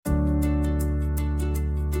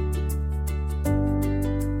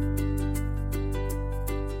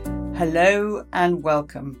Hello and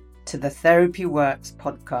welcome to the Therapy Works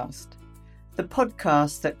podcast, the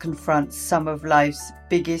podcast that confronts some of life's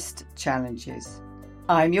biggest challenges.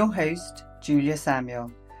 I'm your host, Julia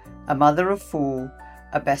Samuel, a mother of four,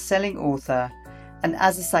 a best-selling author, and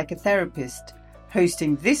as a psychotherapist,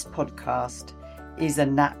 hosting this podcast is a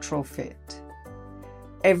natural fit.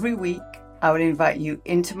 Every week, I will invite you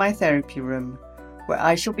into my therapy room where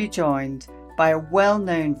I shall be joined by a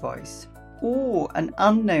well-known voice or an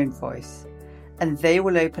unknown voice, and they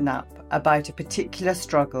will open up about a particular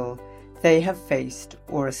struggle they have faced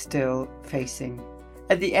or are still facing.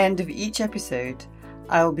 At the end of each episode,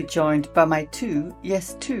 I will be joined by my two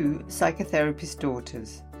psychotherapist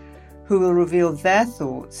daughters, who will reveal their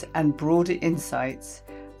thoughts and broader insights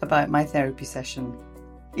about my therapy session.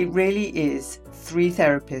 It really is 3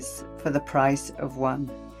 therapists for the price of 1.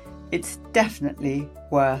 It's definitely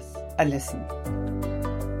worth a listen.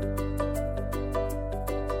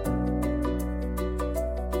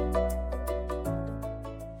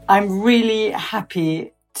 I'm really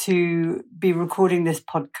happy to be recording this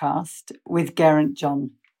podcast with Geraint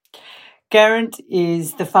John. Geraint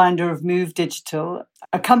is the founder of Move Digital,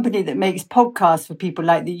 a company that makes podcasts for people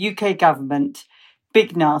like the UK government,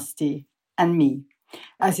 Big Nasty, and me,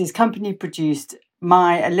 as his company produced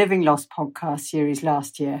my A Living Lost podcast series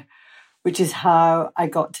last year, which is how I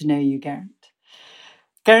got to know you, Geraint.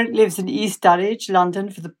 Geraint lives in East Dulwich, London,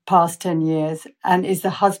 for the past 10 years and is the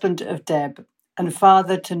husband of Deb, and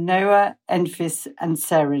father to Noah, Enfys and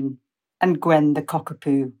Serin, and Gwen the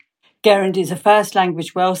cockapoo. Geraint is a first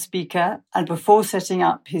language Welsh speaker, and before setting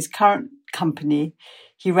up his current company,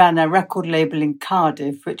 he ran a record label in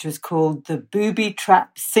Cardiff, which was called the Booby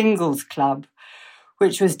Trap Singles Club,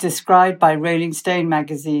 which was described by Rolling Stone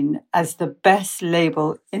magazine as the best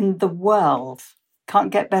label in the world. Can't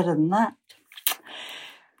get better than that.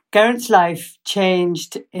 Geraint's life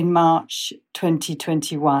changed in March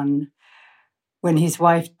 2021, when his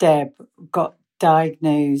wife Deb got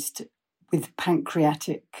diagnosed with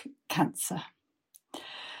pancreatic cancer.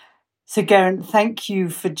 So Geraint, thank you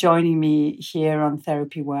for joining me here on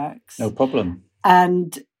Therapy Works. No problem.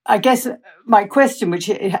 And I guess my question, which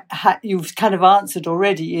you've kind of answered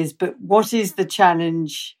already, is, but what is the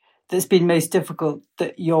challenge that's been most difficult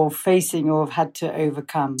that you're facing or have had to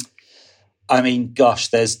overcome? I mean, gosh,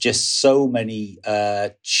 there's just so many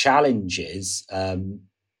challenges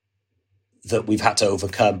that we've had to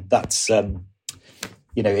overcome. That's,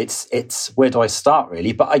 it's where do I start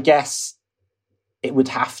really? But I guess it would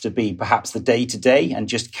have to be perhaps the day-to-day and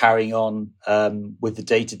just carrying on with the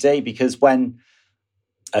day-to-day, because when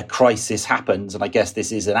a crisis happens, and I guess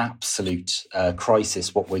this is an absolute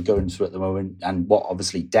crisis, what we're going through at the moment, and what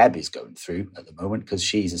obviously Deb is going through at the moment, because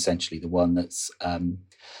she's essentially the one that's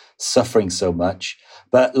suffering so much.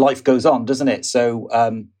 But life goes on, doesn't it? So,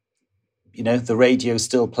 the radio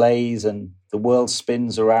still plays and the world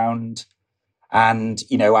spins around. And,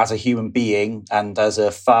 as a human being and as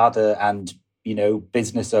a father and,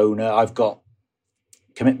 business owner, I've got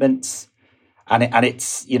commitments. And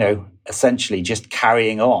it's, essentially just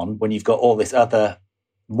carrying on when you've got all this other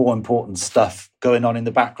more important stuff going on in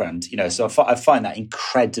the background, So I find that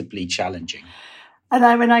incredibly challenging. And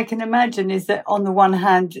I can imagine is that on the one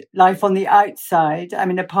hand, life on the outside,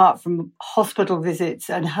 apart from hospital visits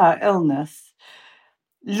and her illness,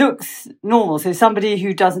 looks normal. So somebody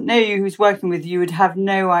who doesn't know you, who's working with you, would have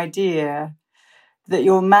no idea that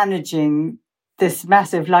you're managing this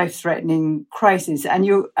massive life-threatening crisis.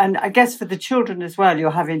 And I guess for the children as well,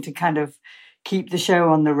 you're having to kind of keep the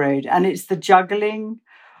show on the road. And it's the juggling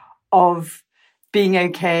of being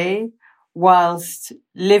okay whilst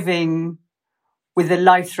living with a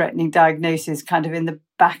life-threatening diagnosis kind of in the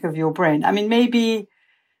back of your brain. Maybe,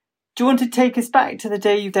 do you want to take us back to the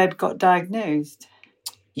day your dad got diagnosed?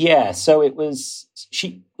 Yeah, so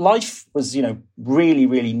life was, really,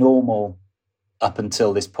 really normal up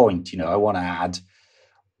until this point. I want to add,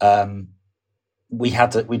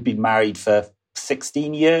 we'd been married for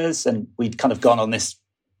 16 years and we'd kind of gone on this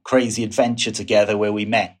crazy adventure together where we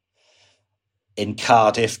met in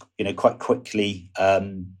Cardiff, quite quickly,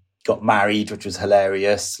 got married, which was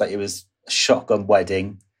hilarious. Like, it was a shotgun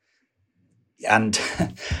wedding. And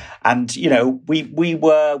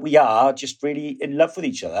we are just really in love with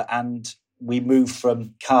each other. And we moved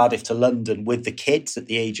from Cardiff to London with the kids at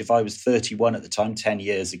the age of, I was 31 at the time, 10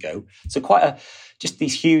 years ago. So just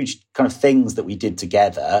these huge kind of things that we did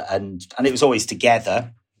together, and it was always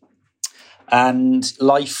together. And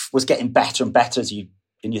life was getting better and better as you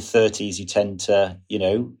in your 30s, you tend to,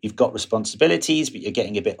 you've got responsibilities, but you're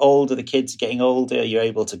getting a bit older. The kids are getting older. You're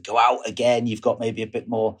able to go out again. You've got maybe a bit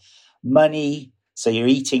more money. So you're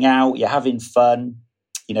eating out, you're having fun,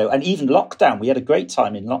 and even lockdown, we had a great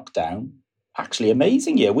time in lockdown. Actually,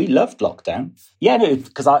 amazing year. We loved lockdown. Yeah, no,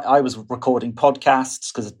 because I was recording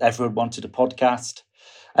podcasts because everyone wanted a podcast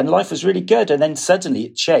and life was really good. And then suddenly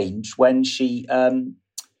it changed when she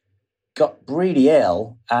got really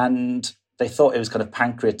ill and they thought it was kind of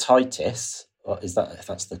pancreatitis. Or if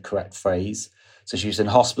that's the correct phrase. So she was in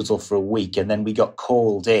hospital for a week and then we got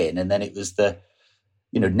called in and then it was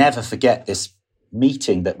never forget this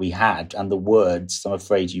meeting that we had and the words, I'm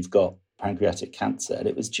afraid you've got pancreatic cancer. And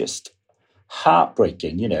it was just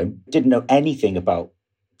heartbreaking, Didn't know anything about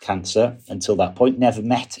cancer until that point. Never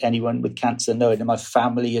met anyone with cancer. No one in my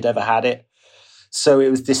family had ever had it. So it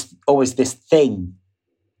was always this thing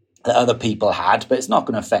that other people had, but it's not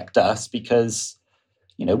going to affect us because,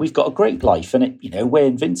 we've got a great life and we're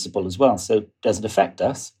invincible as well. So it doesn't affect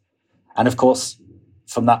us. And of course,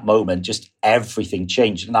 from that moment, just everything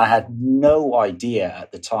changed. And I had no idea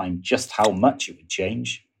at the time just how much it would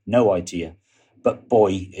change. No idea. But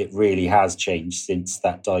boy, it really has changed since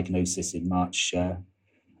that diagnosis in March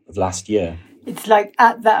of last year. It's like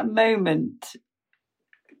at that moment,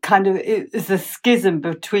 kind of, it's a schism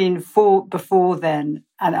between before then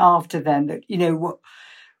and after then. That what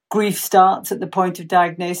grief starts at the point of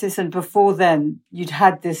diagnosis, and before then, you'd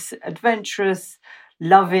had this adventurous,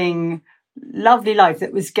 loving, lovely life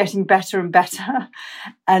that was getting better and better,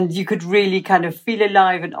 and you could really kind of feel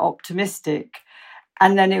alive and optimistic.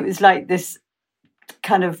 And then it was like this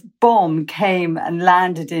kind of bomb came and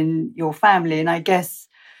landed in your family. And I guess,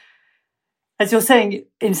 as you're saying,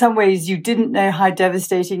 in some ways you didn't know how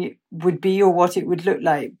devastating it would be or what it would look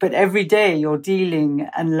like. But every day you're dealing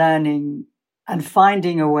and learning and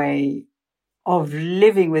finding a way of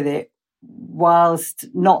living with it whilst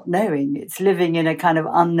not knowing. It's living in a kind of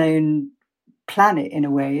unknown planet in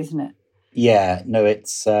a way, isn't it? Yeah, no,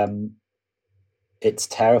 it's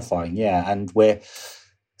terrifying. Yeah. And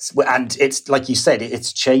it's like you said,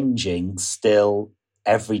 it's changing still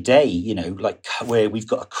every day, like where we've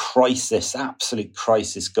got a crisis, absolute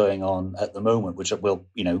crisis going on at the moment, which we'll,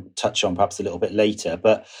 touch on perhaps a little bit later.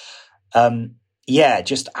 But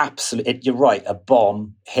just absolutely, you're right, a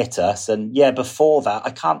bomb hit us. And before that, I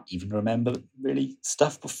can't even remember really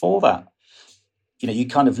stuff before that. You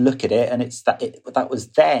kind of look at it and it's that was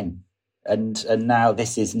then. And now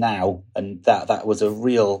this is now. And that was a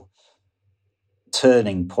real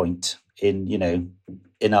turning point in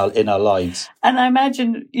our lives. And I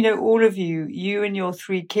imagine, all of you and your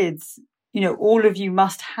 3 kids, all of you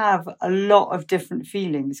must have a lot of different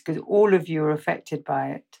feelings because all of you are affected by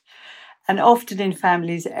it. And often in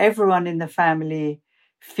families, everyone in the family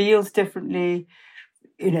feels differently,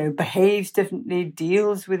 behaves differently,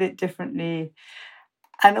 deals with it differently.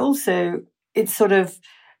 And also it's sort of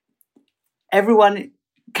everyone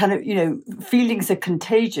kind of, feelings are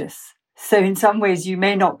contagious. So in some ways, you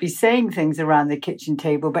may not be saying things around the kitchen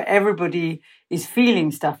table, but everybody is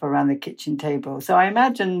feeling stuff around the kitchen table. So I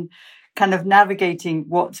imagine kind of navigating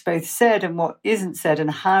what's both said and what isn't said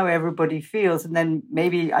and how everybody feels. And then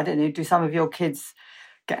maybe, I don't know, do some of your kids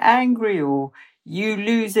get angry or you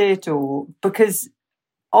lose it? Or because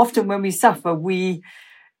often when we suffer,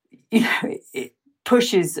 it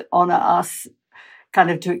pushes on us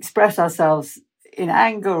kind of to express ourselves in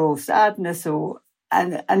anger or sadness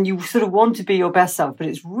and you sort of want to be your best self, but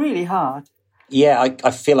it's really hard. Yeah,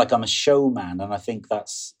 I feel like I'm a showman, and I think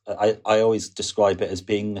I always describe it as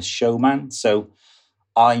being a showman. So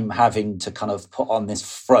I'm having to kind of put on this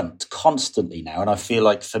front constantly now, and I feel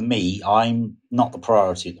like for me, I'm not the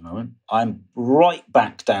priority at the moment. I'm right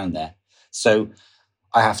back down there. So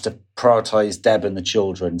I have to prioritize Deb and the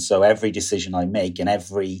children. So every decision I make and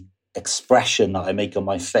every expression that I make on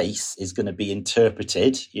my face is going to be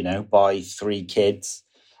interpreted, by 3 kids.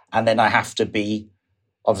 And then I have to be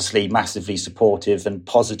obviously massively supportive and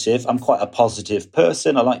positive. I'm quite a positive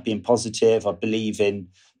person. I like being positive. I believe in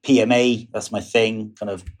PMA. That's my thing, kind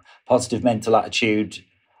of positive mental attitude,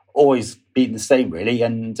 always being the same really.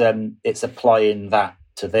 And it's applying that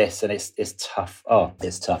to this and it's tough. Oh,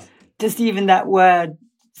 it's tough. Just even that word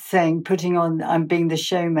saying, putting on, I'm being the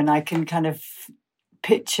showman, I can kind of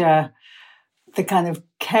picture the kind of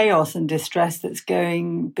chaos and distress that's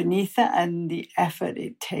going beneath it and the effort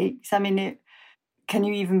it takes. I mean, can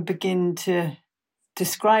you even begin to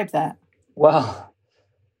describe that? Well,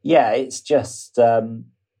 yeah, it's just, I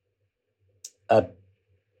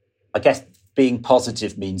guess being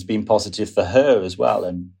positive means being positive for her as well.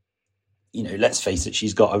 And, let's face it,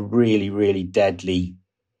 she's got a really, really deadly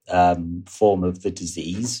form of the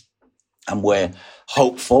disease. And we're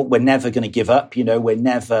hopeful. We're never going to give up. We're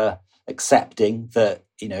never accepting that,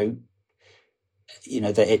 that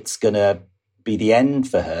it's going to be the end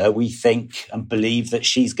for her. We think and believe that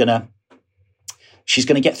she's gonna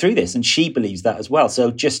get through this, and she believes that as well.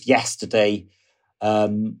 So just yesterday,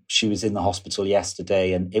 she was in the hospital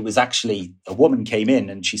yesterday, and it was actually a woman came in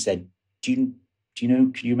and she said, do you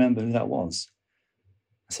know, can you remember who that was?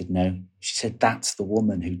 I said, no. She said, that's the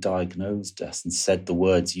woman who diagnosed us and said the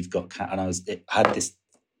words, you've got and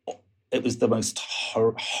it was the most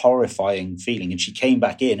horrifying feeling. And she came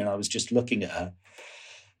back in and I was just looking at her,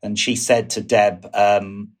 and she said to Deb,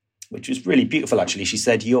 which was really beautiful, actually. She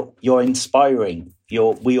said, you're inspiring.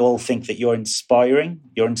 We all think that you're inspiring.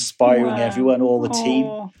 You're inspiring everyone, all the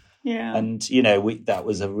team. Yeah. And, that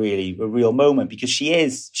was a real moment, because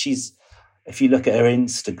she's, if you look at her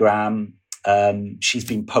Instagram, she's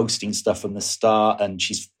been posting stuff from the start, and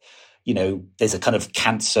she's, there's a kind of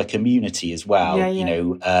cancer community as well,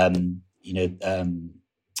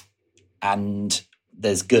 and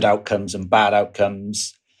there's good outcomes and bad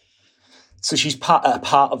outcomes. So she's part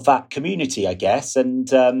of that community, I guess. And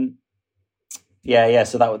so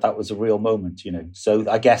that was a real moment, So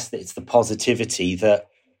I guess it's the positivity that,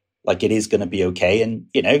 like, it is going to be okay. And,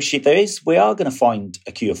 we are going to find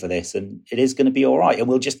a cure for this, and it is going to be all right. And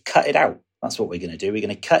we'll just cut it out. That's what we're going to do. We're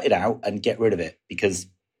going to cut it out and get rid of it, because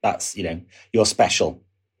that's, you're special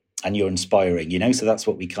and you're inspiring, So that's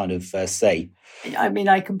what we kind of say. I mean,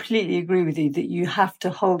 I completely agree with you that you have to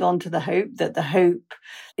hold on to the hope, that the hope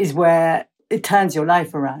is where it turns your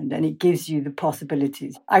life around and it gives you the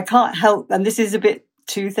possibilities. I can't help, and this is a bit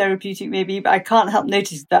too therapeutic maybe, but I can't help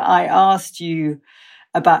notice that I asked you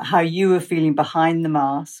about how you were feeling behind the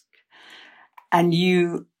mask, and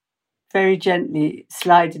you very gently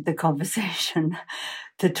slided the conversation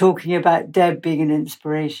to talking about Deb being an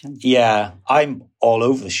inspiration. Yeah, I'm all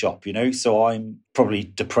over the shop, so I'm probably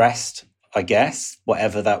depressed, I guess,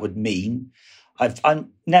 whatever that would mean. I'm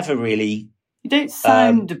never really... You don't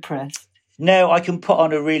sound depressed. No, I can put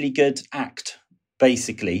on a really good act,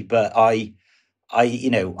 basically, but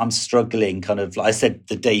I'm struggling kind of, like I said,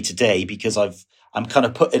 the day to day, because I'm kind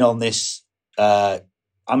of putting on this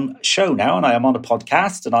show now, and I am on a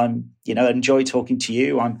podcast, and I'm, enjoy talking to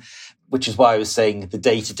you. Which is why I was saying the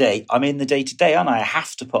day to day. I'm in the day to day, and I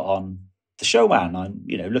have to put on the showman. I'm,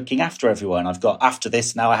 looking after everyone. I've got, after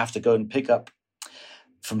this now, I have to go and pick up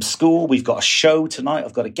from school. We've got a show tonight.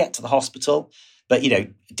 I've got to get to the hospital. But,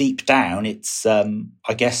 deep down, it's,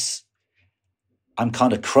 I guess I'm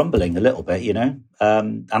kind of crumbling a little bit,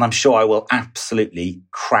 and I'm sure I will absolutely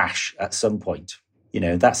crash at some point.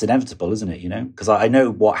 That's inevitable, isn't it? Because I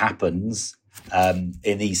know what happens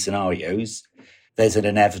in these scenarios. There's an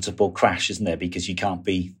inevitable crash, isn't there? Because you can't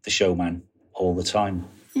be the showman all the time.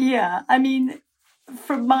 Yeah, I mean,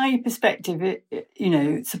 from my perspective,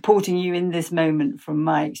 supporting you in this moment from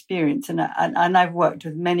my experience, and I've worked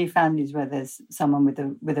with many families where there's someone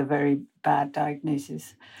with a very bad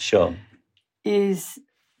diagnosis. Sure.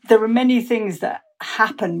 There are many things that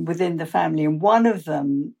happen within the family, and one of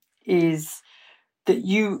them is that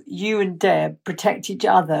you and Deb protect each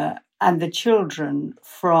other and the children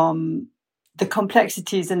from the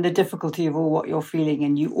complexities and the difficulty of all what you're feeling,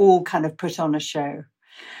 and you all kind of put on a show.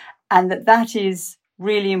 And that is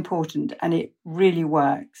really important, and it really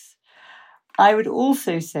works. I would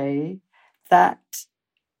also say that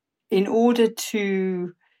in order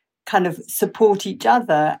to kind of support each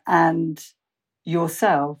other and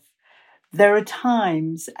yourself, there are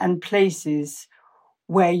times and places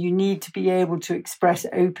where you need to be able to express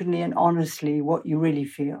openly and honestly what you really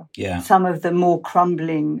feel. Yeah. Some of the more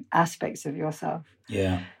crumbling aspects of yourself.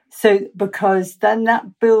 Yeah. So, because then that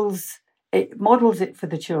models it for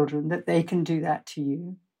the children that they can do that to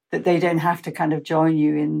you, that they don't have to kind of join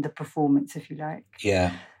you in the performance, if you like.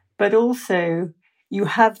 Yeah. But also, you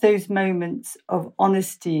have those moments of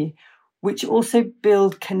honesty, which also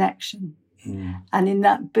build connection. Mm. And in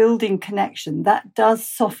that building connection, that does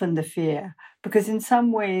soften the fear. Because in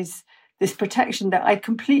some ways, this protection that I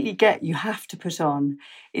completely get you have to put on,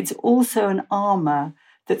 it's also an armor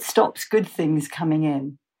that stops good things coming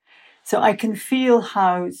in. So I can feel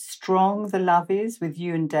how strong the love is with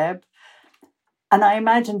you and Deb. And I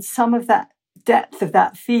imagine some of that depth of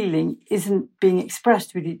that feeling isn't being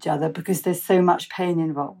expressed with each other because there's so much pain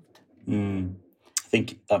involved. I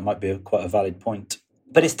think that might be quite a valid point.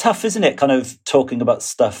 But it's tough, isn't it, kind of talking about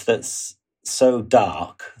stuff that's so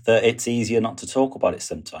dark that it's easier not to talk about it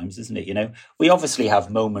sometimes, isn't it? We obviously have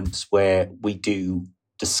moments where we do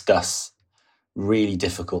discuss really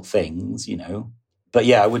difficult things, But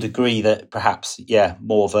yeah, I would agree that perhaps,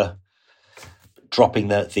 more of a dropping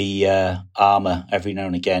the armour every now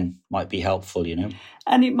and again might be helpful,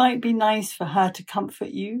 And it might be nice for her to comfort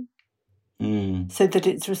you so that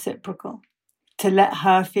it's reciprocal. to let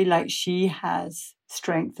her feel like she has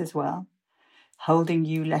strength as well, holding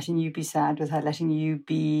you, letting you be sad with her, letting you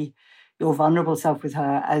be your vulnerable self with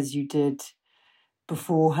her as you did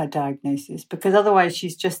before her diagnosis, because otherwise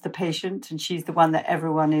she's just the patient and she's the one that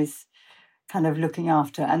everyone is kind of looking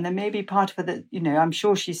after. And there may be part of her that, I'm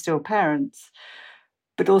sure she still parents,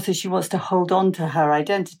 but also she wants to hold on to her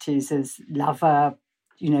identities as lover,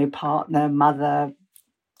 partner, mother,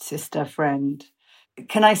 sister, friend.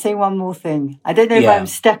 Can I say one more thing? I don't know if I'm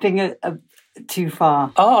stepping too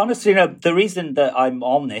far. Oh, honestly, no. The reason that I'm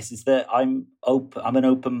on this is that I'm an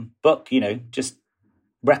open book, just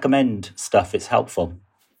recommend stuff. It's helpful.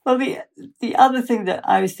 Well, the other thing that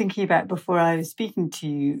I was thinking about before I was speaking to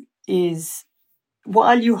you is,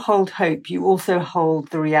 while you hold hope, you also hold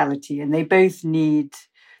the reality, and they both need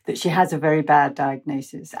that she has a very bad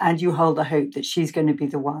diagnosis, and you hold the hope that she's going to be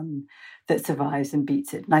the one that survives and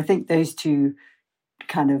beats it. And I think those two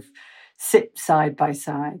kind of sit side by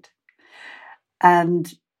side.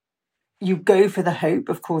 And you go for the hope,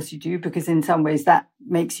 of course you do, because in some ways that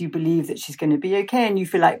makes you believe that she's going to be okay. And you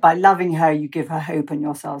feel like by loving her, you give her hope and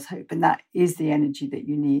yourselves hope. And that is the energy that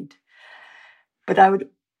you need. But I would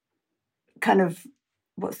kind of,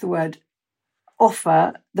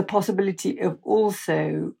 offer the possibility of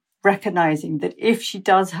also recognizing that if she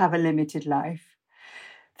does have a limited life,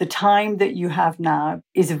 the time that you have now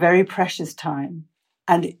is a very precious time.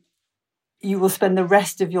 And you will spend the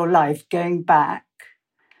rest of your life going back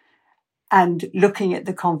and looking at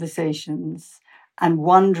the conversations and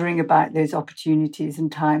wondering about those opportunities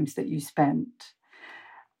and times that you spent.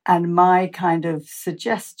 And my kind of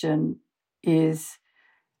suggestion is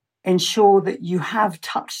ensure that you have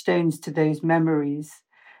touchstones to those memories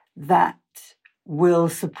that will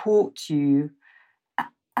support you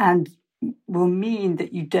and will mean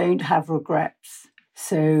that you don't have regrets.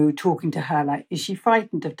 So talking to her like, is she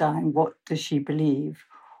frightened of dying? What does she believe?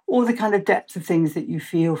 All the kind of depth of things that you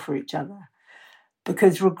feel for each other.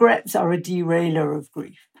 Because regrets are a derailer of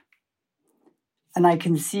grief. And I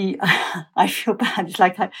can see, I feel bad. It's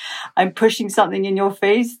like I'm pushing something in your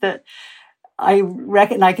face that I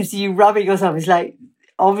reckon I can see you rubbing yourself. It's like,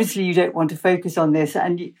 obviously you don't want to focus on this.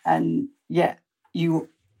 And yet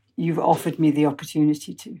you've offered me the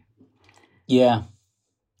opportunity to. Yeah.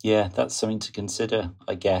 Yeah, that's something to consider,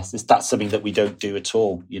 I guess. That's something that we don't do at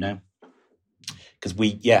all, Because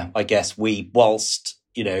we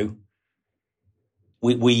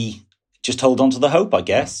just hold on to the hope, I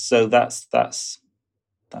guess. So that's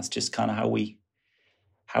just kind of how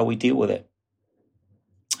we deal with it.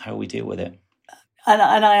 How we deal with it.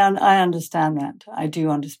 And I understand that. I do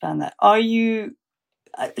understand that.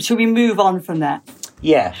 Should we move on from that?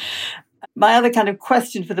 Yeah. My other kind of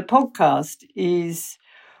question for the podcast is,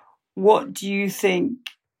 what do you think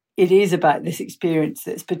it is about this experience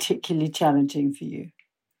that's particularly challenging for you?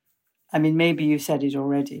 I mean, maybe you've said it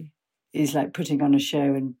already. Is like putting on a show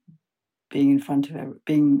and being in front of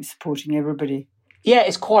supporting everybody. Yeah,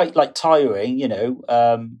 it's quite like tiring,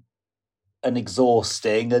 and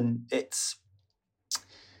exhausting, and it's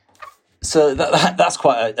so that's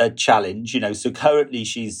quite a challenge, So currently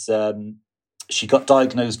she got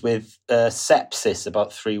diagnosed with sepsis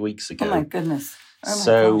about 3 weeks ago. Oh my goodness!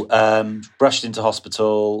 Rushed into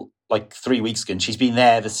hospital like 3 weeks ago, and she's been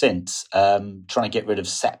there ever since, trying to get rid of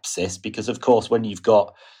sepsis, because of course when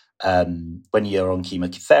you're on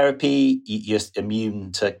chemotherapy, you're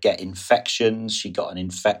immune to get infections. She got an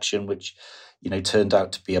infection which turned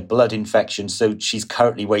out to be a blood infection, so she's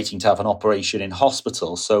currently waiting to have an operation in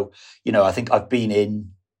hospital. So I think I've been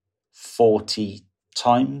in 40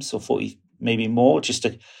 times or 40, maybe more,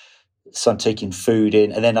 so I'm taking food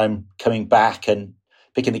in, and then I'm coming back and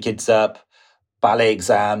picking the kids up, ballet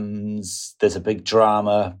exams, there's a big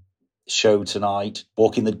drama show tonight,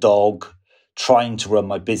 walking the dog, trying to run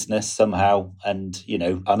my business somehow. And,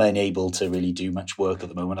 I'm unable to really do much work at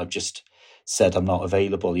the moment. I've just said I'm not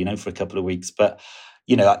available, for a couple of weeks. But,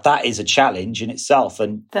 that is a challenge in itself.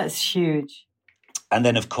 And that's huge. And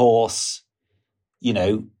then, of course,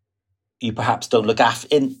 you perhaps don't look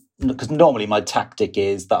after, because normally my tactic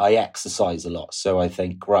is that I exercise a lot. So I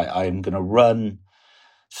think, right, I'm going to run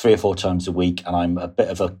 3 or 4 times a week, and I'm a bit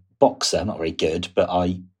of a boxer. I'm not very good, but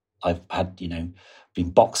I've had,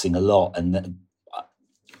 been boxing a lot. And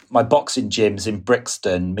my boxing gym's in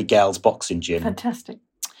Brixton, Miguel's boxing gym. Fantastic.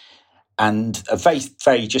 And a very,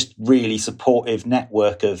 very just really supportive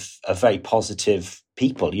network of very positive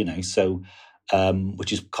people, so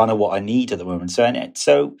which is kind of what I need at the moment.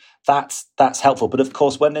 So that's helpful. But of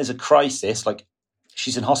course, when there's a crisis, like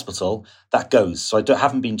she's in hospital, that goes. So I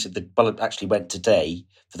haven't been I actually went today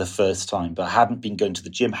for the first time, but I haven't been going to the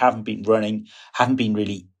gym, haven't been running, haven't been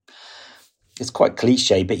really it's quite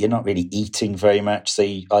cliche, but you're not really eating very much. So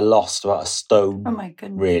I lost about a stone. Oh my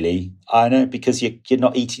goodness. Really. I know, because you're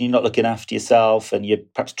not eating, you're not looking after yourself, and you're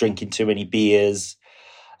perhaps drinking too many beers.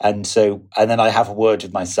 And then I have a word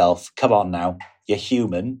with myself. Come on now, you're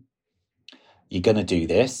human. You're going to do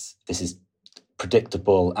this. This is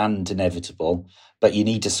predictable and inevitable, but you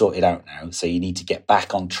need to sort it out now. So you need to get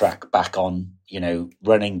back on track, back on,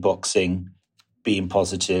 running, boxing, being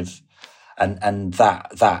positive. And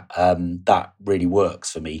that really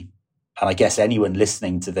works for me. And I guess anyone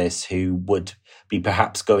listening to this who would be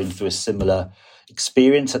perhaps going through a similar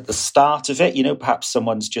experience at the start of it, perhaps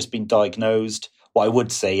someone's just been diagnosed. What I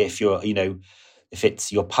would say, if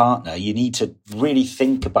it's your partner, you need to really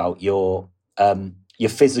think about your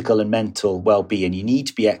physical and mental well-being. You need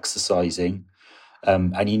to be exercising,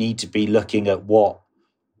 and you need to be looking at what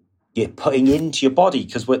you're putting into your body,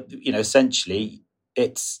 because essentially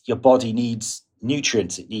it's your body needs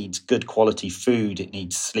nutrients, it needs good quality food, it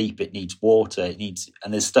needs sleep, it needs water,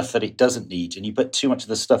 and there's stuff that it doesn't need, and you put too much of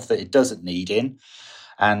the stuff that it doesn't need in,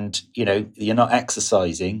 and you're not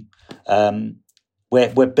exercising.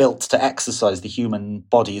 We're built to exercise. The human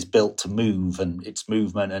body is built to move, and it's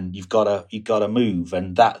movement, and you've got to move,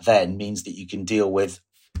 and that then means that you can deal with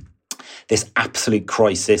this absolute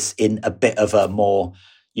crisis in a bit of a more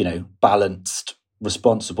balanced,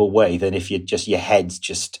 responsible way than if your head's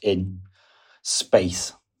just in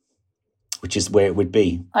space, which is where it would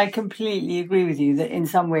be. I completely agree with you that in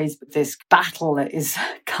some ways this battle that is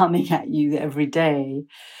coming at you every day,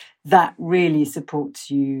 that really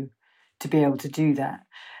supports you to be able to do that.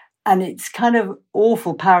 And it's kind of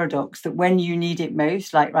awful paradox that when you need it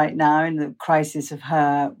most, like right now in the crisis of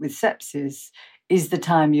her with sepsis, is the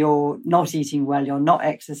time you're not eating well, you're not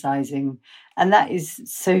exercising. And that is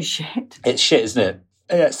so shit. It's shit, isn't it?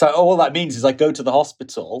 Yeah, so all that means is I go to the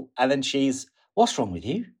hospital and then she's, what's wrong with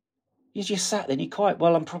you? You just sat there and you're quiet.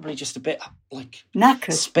 Well, I'm probably just a bit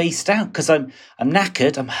knackered, spaced out, because I'm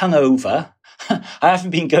knackered, I'm hungover. I haven't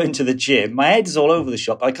been going to the gym. My head is all over the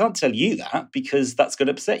shop. I can't tell you that because that's going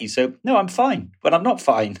to upset you. So no, I'm fine, but I'm not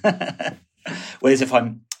fine. Whereas if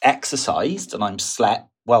I'm exercised and I'm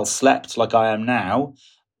well slept like I am now,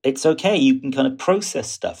 it's okay. You can kind of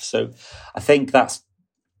process stuff. So I think that's,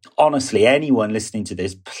 honestly, anyone listening to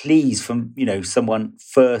this, please, from someone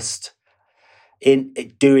first in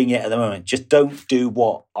doing it at the moment, just don't do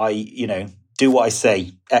what I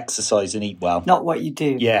say, exercise and eat well. Not what you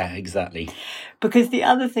do. Yeah, exactly. Because the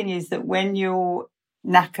other thing is that when you're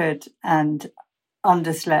knackered and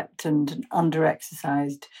underslept and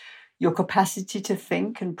under-exercised, your capacity to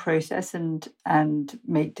think and process and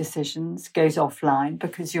make decisions goes offline,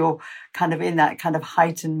 because you're kind of in that kind of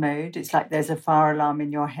heightened mode. It's like there's a fire alarm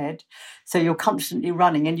in your head. So you're constantly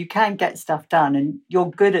running, and you can get stuff done and you're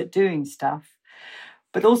good at doing stuff.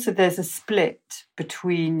 But also there's a split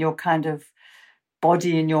between your kind of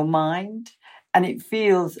body and your mind. And I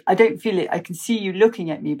don't feel it, I can see you looking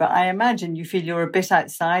at me, but I imagine you feel you're a bit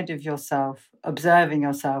outside of yourself, observing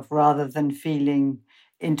yourself, rather than feeling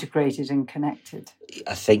integrated and connected.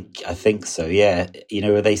 I think so, yeah.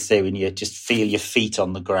 They say when you just feel your feet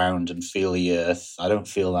on the ground and feel the earth. I don't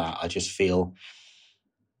feel that. I just feel,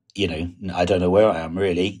 I don't know where I am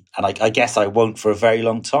really. And I guess I won't for a very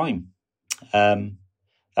long time. That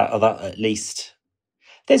at least...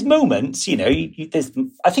 There's moments,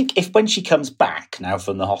 I think when she comes back now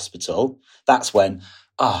from the hospital, that's when,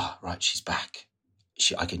 right, she's back.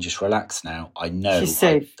 I can just relax now. I know she's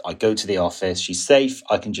safe. I go to the office. She's safe.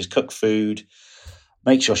 I can just cook food,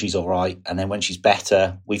 make sure she's all right. And then when she's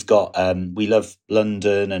better, we've got, we love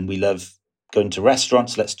London and we love going to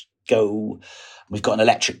restaurants. Let's go. We've got an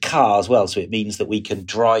electric car as well. So it means that we can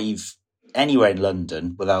drive anywhere in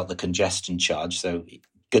London without the congestion charge. So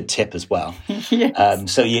good tip as well. Yes.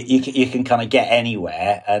 So you can kind of get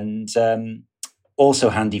anywhere, and also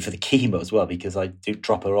handy for the chemo as well, because I do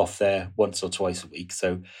drop her off there once or twice a week,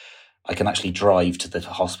 so I can actually drive to the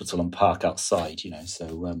hospital and park outside.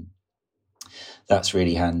 So that's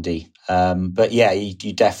really handy. But yeah,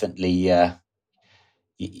 you definitely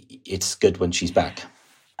it's good when she's back.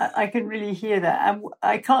 I can really hear that, and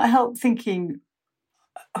I can't help thinking,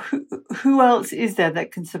 who else is there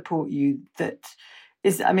that can support you?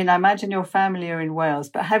 I imagine your family are in Wales,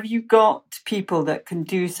 but have you got people that can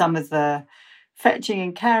do some of the fetching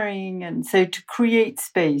and carrying, and so to create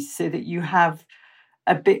space so that you have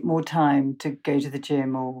a bit more time to go to the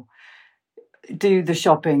gym or do the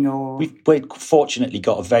shopping? Or we've fortunately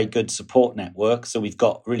got a very good support network, so we've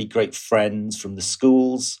got really great friends from the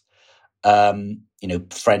schools,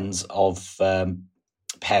 friends of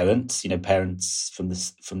parents, parents from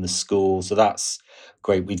the school. So that's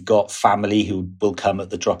great. We've got family who will come at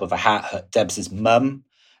the drop of a hat. Deb's mum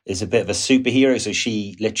is a bit of a superhero. So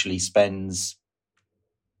she literally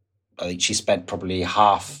I think she spent probably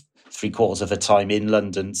three-quarters of her time in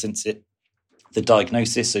London since the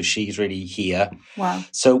diagnosis. So she's really here. Wow.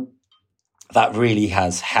 So that really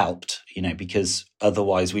has helped, because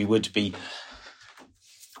otherwise we would be...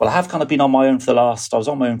 Well, I have kind of been on my own I was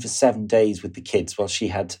on my own for 7 days with the kids while she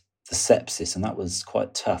had the sepsis, and that was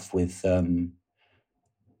quite tough with...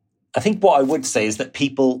 I think what I would say is that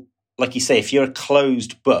people, like you say, if you're a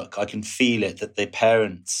closed book, I can feel it that the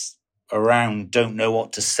parents around don't know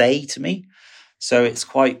what to say to me. So it's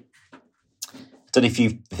quite... I don't know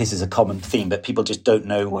if this is a common theme, but people just don't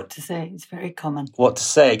know... What to say. It's very common. What to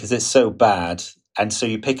say, because it's so bad. And so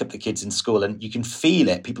you pick up the kids in school and you can feel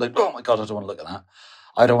it. People are like, oh my God, I don't want to look at that.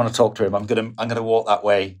 I don't want to talk to him. I'm gonna walk that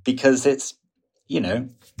way, because it's,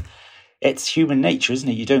 it's human nature, isn't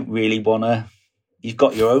it? You don't really want to... You've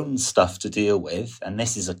got your own stuff to deal with, and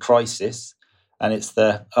this is a crisis. And it's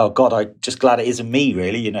oh God, I'm just glad it isn't me,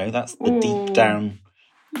 really. That's the deep down,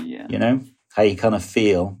 how you kind of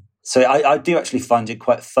feel. So I do actually find it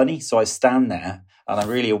quite funny. So I stand there and I'm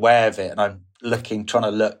really aware of it, and I'm trying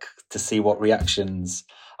to look to see what reactions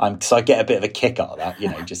because I get a bit of a kick out of that,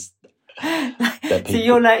 just so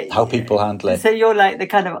you're like how people handle it. So you're like the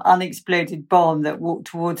kind of unexploded bomb that walk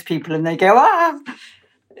towards people and they go, ah,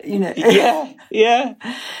 Yeah.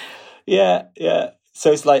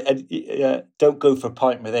 So it's like, don't go for a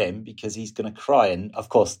pint with him because he's going to cry. And of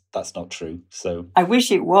course, that's not true. So I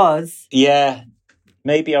wish it was. Yeah,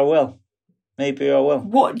 maybe I will.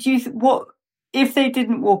 What do you? What if they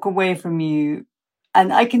didn't walk away from you?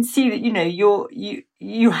 And I can see that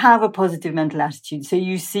you have a positive mental attitude, so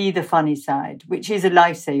you see the funny side, which is a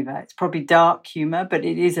lifesaver. It's probably dark humor, but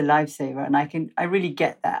it is a lifesaver, and I really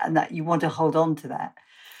get that, and that you want to hold on to that.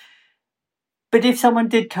 But if someone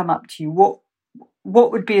did come up to you, what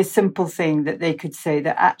would be a simple thing that they could say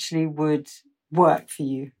that actually would work for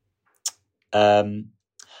you? I've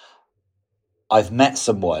met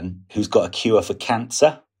someone who's got a cure for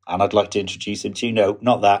cancer, and I'd like to introduce him to you. No,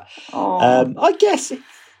 not that. Oh. I guess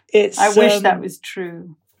it's... I wish that was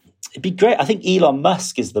true. It'd be great. I think Elon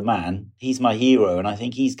Musk is the man. He's my hero, and I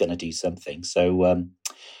think he's going to do something. So,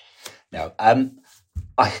 no. God,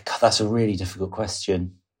 that's a really difficult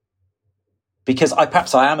question. Because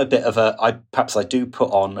I am a bit of I do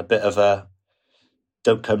put on a bit of a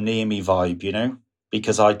don't come near me vibe,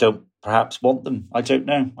 because I don't perhaps want them. I don't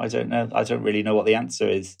know. I don't really know what the answer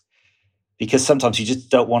is. Because sometimes you just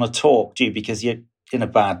don't want to talk, do you? Because you're in a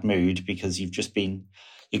bad mood, because you're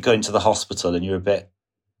going to the hospital and you're a bit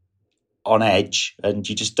on edge and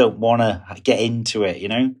you just don't want to get into it,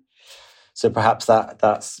 So perhaps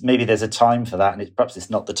that's maybe there's a time for that, and perhaps it's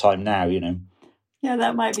not the time now, Yeah,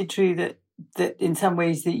 that might be true, that in some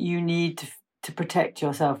ways that you need to protect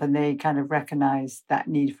yourself, and they kind of recognise that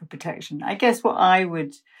need for protection. I guess what I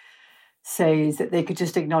would say is that they could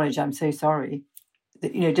just acknowledge, I'm so sorry.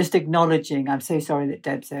 That, just acknowledging, I'm so sorry that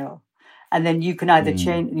Deb's ill. And then you can either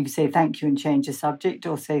change, you can say thank you and change the subject,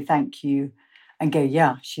 or say thank you and go,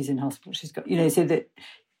 yeah, she's in hospital. She's got, so that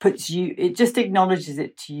it just acknowledges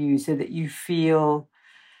it to you, so that you feel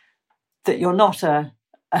that you're not an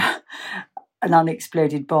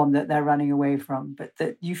unexploded bomb that they're running away from, but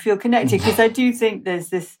that you feel connected. Because I do think there's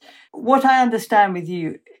this, what I understand with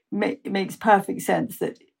you, it makes perfect sense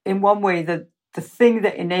that in one way, the thing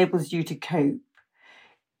that enables you to cope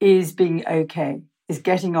is being okay, is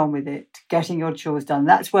getting on with it, getting your chores done.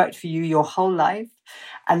 That's worked for you your whole life.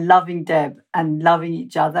 And loving Deb and loving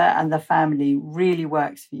each other and the family really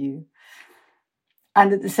works for you.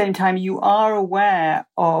 And at the same time, you are aware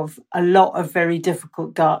of a lot of very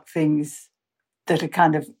difficult, dark things that are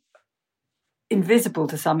kind of invisible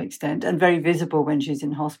to some extent and very visible when she's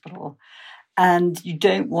in hospital. And you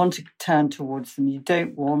don't want to turn towards them. You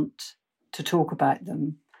don't want to talk about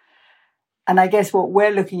them. And I guess what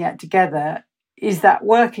we're looking at together, is that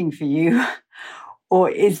working for you? Or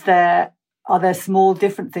are there small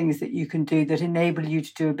different things that you can do that enable you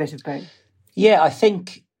to do a bit of both? Yeah, I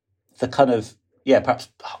think the kind of, perhaps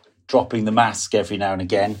dropping the mask every now and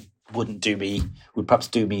again would perhaps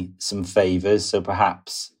do me some favours. So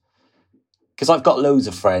perhaps, because I've got loads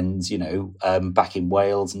of friends, back in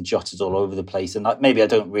Wales and jotted all over the place. And maybe I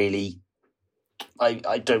don't really,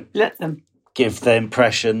 I don't let them give the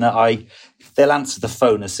impression that they'll answer the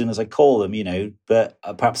phone as soon as I call them, but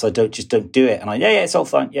perhaps I don't do it. And it's all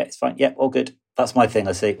fine. Yeah, it's fine. Yeah, all good. That's my thing.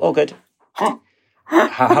 I say, all good. How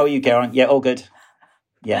are you, Geraint? Yeah, all good.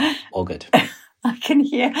 Yeah, all good. I can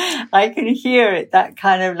hear it, that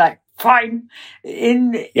kind of like fine.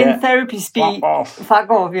 In therapy speak, fuck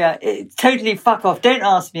off, yeah. Totally fuck off. Don't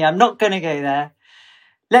ask me. I'm not going to go there.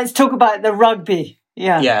 Let's talk about the rugby.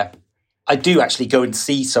 Yeah. Yeah. I do actually go and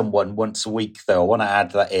see someone once a week, though. I want to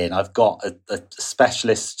add that in. I've got a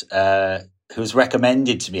specialist who was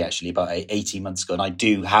recommended to me actually about 18 months ago, and I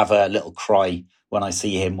do have a little cry when I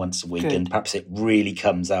see him once a week, and perhaps it really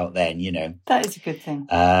comes out then, you know. That is a good thing.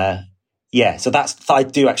 Yeah, so I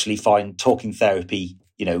do actually find talking therapy,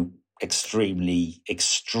 you know, extremely,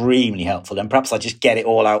 extremely helpful. And perhaps I just get it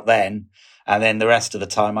all out then, and then the rest of the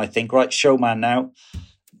time I think, right, showman now.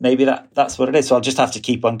 Maybe that's what it is. So I'll just have to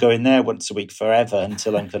keep on going there once a week forever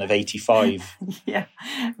until I'm kind of 85. Yeah,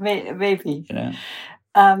 maybe. You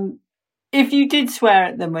know, if you did swear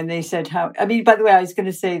at them when they said how, I mean, by the way, I was going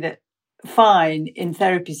to say that fine in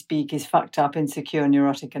therapy speak is fucked up, insecure,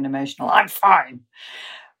 neurotic, and emotional. I'm fine.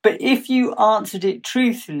 But if you answered it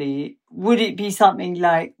truthfully, would it be something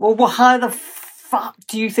like, well, how the fuck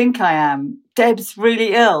do you think I am? Deb's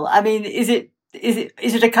really ill. I mean, is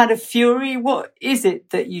it a kind of fury? What is it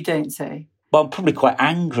that you don't say? Well, I'm probably quite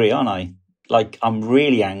angry, aren't I? Like, I'm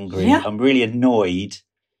really angry. Yeah. I'm really annoyed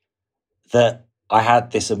that I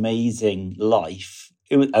had this amazing life.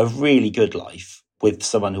 It was a really good life with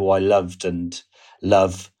someone who I loved and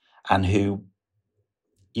love, and who,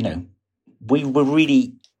 you know, we were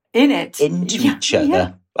really into each other.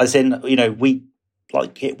 Yeah. As in, you know,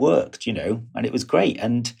 it worked, you know, and it was great.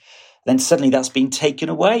 And then suddenly that's been taken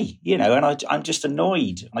away, you know, and I'm just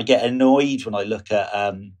annoyed. I get annoyed when I look at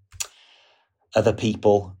other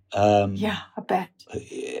people. I bet.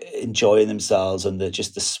 Enjoying themselves, and the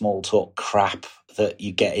small talk crap that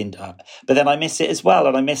you get into. But then I miss it as well.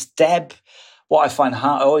 And I miss Deb. What I find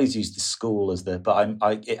hard, I always use the school as it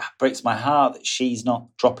breaks my heart that she's not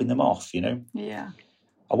dropping them off, you know? Yeah.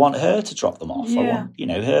 I want her to drop them off. Yeah. I want, you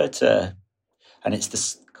know, her to, and it's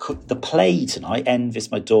the play tonight. Envis,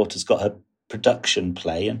 my daughter's got her production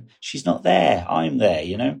play, and she's not there. I'm there,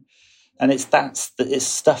 you know, and it's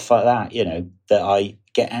stuff like that, you know, that I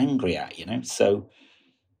get angry at, you know. So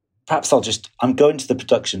perhaps I'm going to the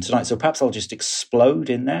production tonight, so perhaps I'll just explode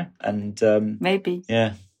in there, and maybe,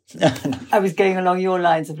 yeah. I was going along your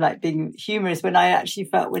lines of like being humorous when I actually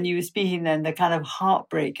felt when you were speaking then the kind of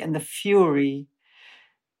heartbreak and the fury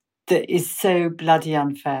that is so bloody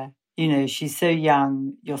unfair. You know, she's so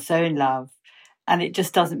young, you're so in love, and it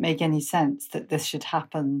just doesn't make any sense that this should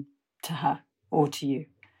happen to her or to you.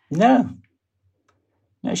 No,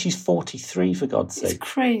 she's 43, for God's sake. It's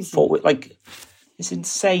crazy. It's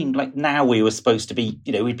insane. Like, now we were supposed to be,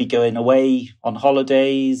 you know, we'd be going away on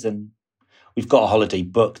holidays, and we've got a holiday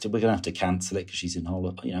booked, and we're going to have to cancel it because she's in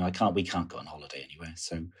holiday. You know, we can't go on holiday anywhere.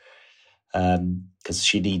 So, because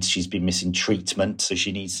she's been missing treatment, so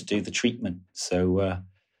she needs to do the treatment. So,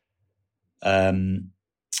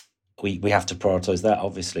 we have to prioritise that,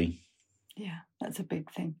 obviously. Yeah, that's a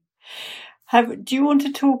big thing. Do you want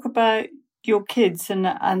to talk about your kids and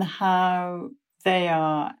how they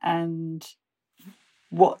are, and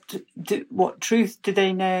what truth do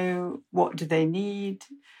they know? What do they need?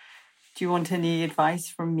 Do you want any advice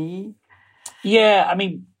from me? Yeah, I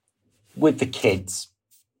mean, with the kids,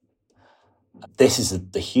 this is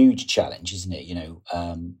the huge challenge, isn't it? You know,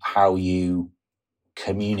 how you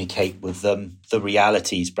communicate with them the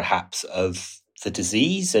realities, perhaps, of the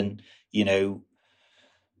disease, and, you know,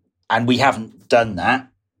 and we haven't done that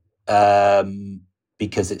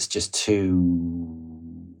because it's just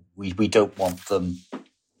we don't want them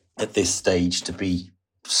at this stage to be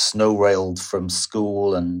snow railed from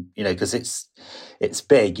school, and, you know, because it's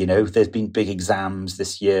big, you know, there's been big exams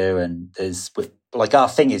this year, and our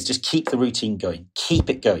thing is just keep the routine going, keep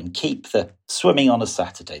it going, keep the swimming on a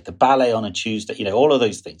Saturday, the ballet on a Tuesday, you know, all of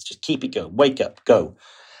those things, just keep it going, wake up, go.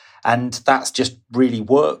 And that's just really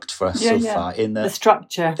worked for us far in the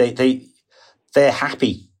structure. They're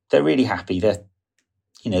happy. They're really happy. They're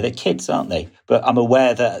kids, aren't they? But I'm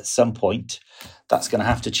aware that at some point that's going to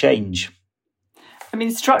have to change. I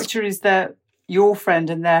mean, structure is your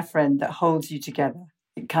friend and their friend that holds you together.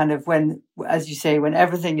 It kind of, when, as you say, when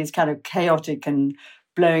everything is kind of chaotic and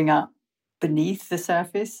blowing up beneath the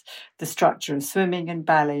surface, the structure of swimming and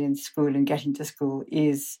ballet and school and getting to school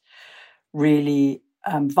is really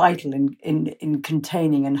vital in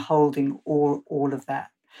containing and holding all of that.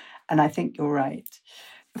 And I think you're right.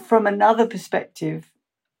 From another perspective,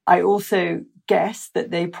 I also guess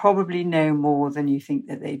that they probably know more than you think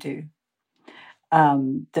that they do.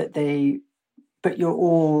 But you're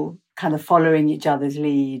all kind of following each other's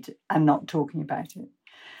lead and not talking about it.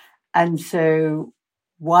 And so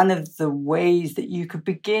one of the ways that you could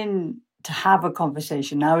begin to have a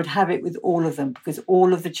conversation, I would have it with all of them, because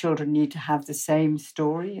all of the children need to have the same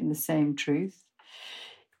story and the same truth,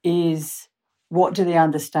 is what do they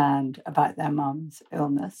understand about their mum's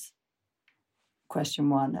illness? Question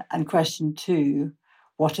one. And question two,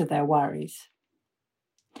 what are their worries?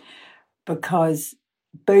 Because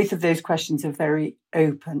both of those questions are very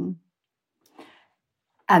open,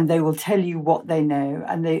 and they will tell you what they know.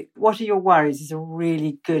 And what are your worries is a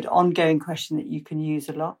really good ongoing question that you can use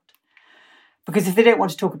a lot. Because if they don't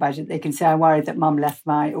want to talk about it, they can say, I'm worried that mum left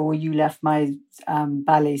or you left my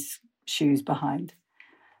ballet shoes behind.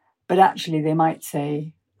 But actually they might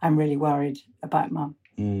say, I'm really worried about mum.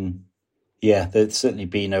 Yeah, there'd certainly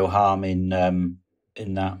be no harm in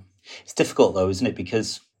that. It's difficult though, isn't it?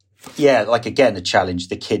 Because, yeah, like again, a challenge.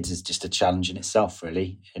 The kids is just a challenge in itself,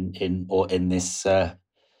 really, in this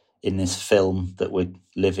film that we're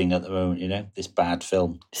living at the moment, this bad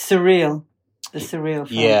film. Surreal. The surreal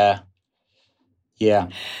film. Yeah. Yeah.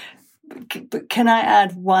 But can I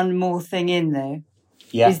add one more thing in though?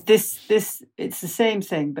 Yeah. Is this it's the same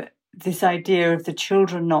thing, but this idea of the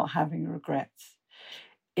children not having regrets,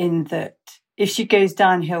 in that if she goes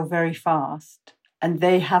downhill very fast and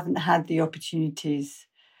they haven't had the opportunities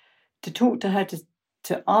to talk to her,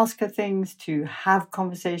 to ask her things, to have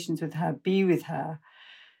conversations with her, be with her,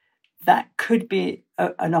 that could be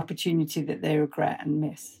an opportunity that they regret and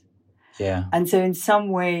miss. Yeah. And so in some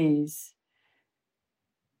ways,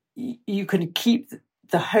 you can keep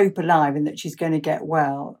the hope alive in that she's going to get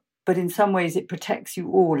well, but in some ways it protects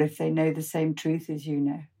you all if they know the same truth as you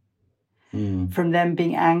know. From them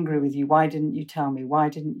being angry with you. Why didn't you tell me? Why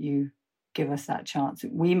didn't you give us that chance?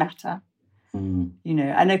 We matter.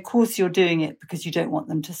 And of course you're doing it because you don't want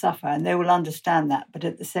them to suffer, and they will understand that. But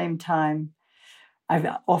at the same time, I've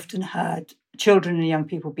often heard children and young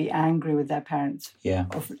people be angry with their parents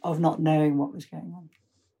of not knowing what was going on.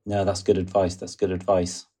 No, that's good advice.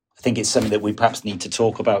 I think it's something that we perhaps need to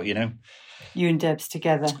talk about, You and Debs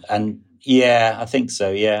together. And yeah, I think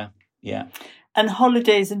so, yeah. And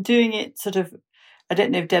holidays, and doing it sort of, I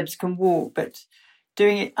don't know if Debs can walk, but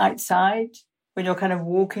doing it outside when you're kind of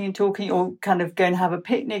walking and talking, or kind of go and have a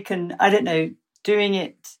picnic, and I don't know, doing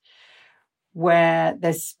it where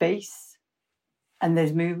there's space and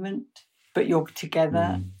there's movement, but you're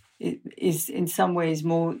together, it is in some ways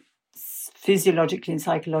more physiologically and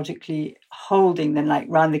psychologically holding than like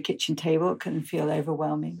round the kitchen table. It can feel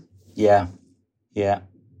overwhelming. Yeah.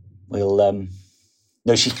 We'll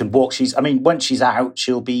no, she can walk. Once she's out,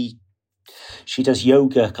 she does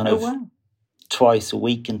yoga kind of twice a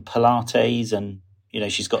week, and Pilates, and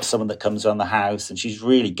she's got someone that comes around the house, and she's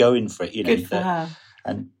really going for it. Good for her.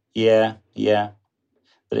 And yeah.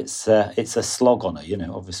 But it's a slog on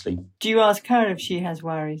her, obviously. Do you ask her if she has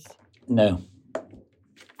worries? No,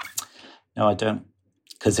 I don't,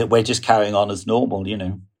 because we're just carrying on as normal. You're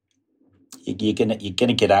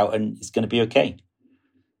gonna get out, and it's gonna be okay.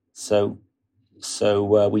 So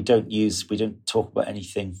we don't talk about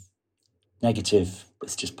anything negative.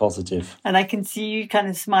 It's just positive. And I can see you kind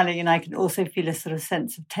of smiling, and I can also feel a sort of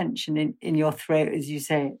sense of tension in your throat as you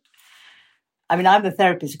say it. I'm the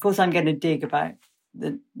therapist. Of course, I'm going to dig about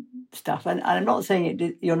the stuff, and I'm not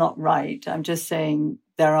saying you're not right. I'm just saying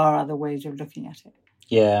there are other ways of looking at it.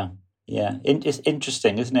 Yeah. It's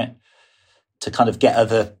interesting, isn't it, to kind of get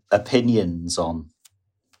other opinions on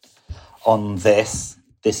this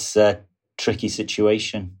tricky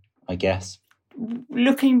situation, I guess.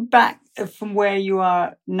 Looking back from where you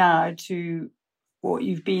are now to what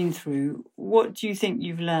you've been through, what do you think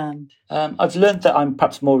you've learned? I've learned that I'm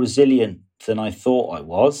perhaps more resilient than I thought I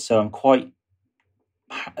was. So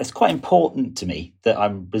it's quite important to me that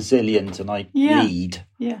I'm resilient and I lead.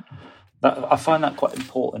 Yeah. I find that quite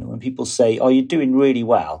important when people say, "Oh, you're doing really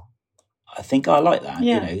well." I think I like that.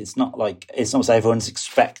 Yeah. It's not like everyone's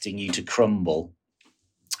expecting you to crumble,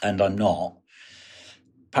 and I'm not.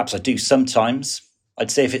 Perhaps I do sometimes.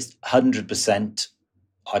 I'd say if it's 100%,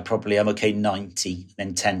 I probably am okay 90,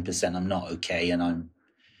 then 10% I'm not okay, and I'm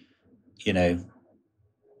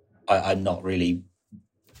not really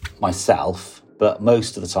myself, but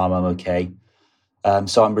most of the time I'm okay.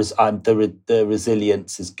 So the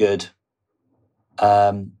resilience is good.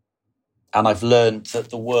 And I've learned that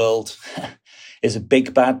the world is a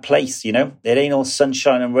big, bad place, It ain't all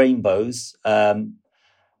sunshine and rainbows.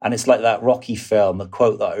 And it's like that Rocky film, the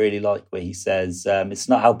quote that I really like, where he says, it's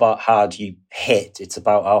not how hard you hit, it's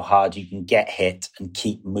about how hard you can get hit and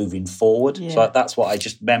keep moving forward. Yeah. So that's what I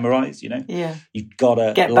just memorised, Yeah. You've got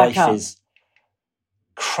to, get back up. Life is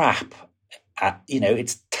crap.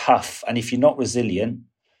 It's tough. And if you're not resilient,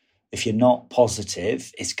 if you're not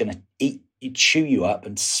positive, it's going to chew you up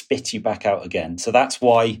and spit you back out again. So that's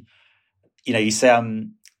why you say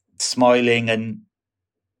I'm smiling and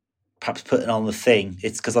perhaps putting on the thing,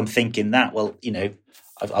 it's because I'm thinking that, well,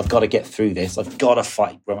 I've got to get through this. I've got to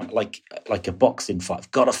fight, like a boxing fight.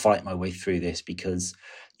 I've got to fight my way through this because,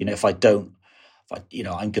 if I don't,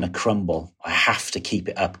 I'm going to crumble. I have to keep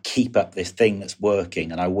up this thing that's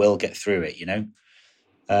working, and I will get through it,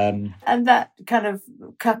 And that kind of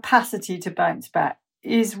capacity to bounce back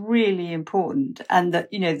is really important. And that,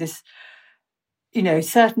 this,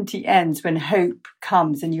 certainty ends when hope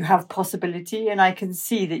comes and you have possibility. And I can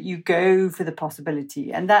see that you go for the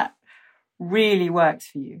possibility, and that really works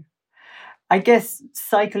for you. I guess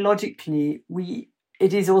psychologically,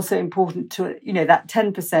 it is also important to, that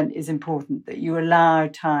 10% is important, that you allow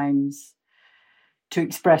times to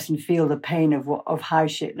express and feel the pain of how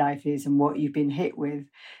shit life is and what you've been hit with.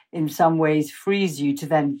 In some ways frees you to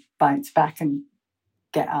then bounce back and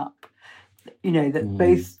get up. That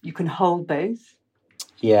both, you can hold both.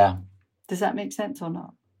 Yeah. Does that make sense or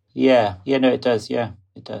not? Yeah. Yeah, no, it does. Yeah,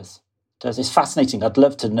 it does. It does. It's fascinating. I'd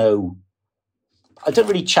love to know. I don't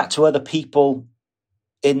really chat to other people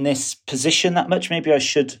in this position that much. Maybe I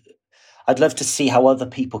should. I'd love to see how other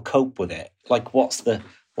people cope with it. Like, what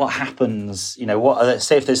happens?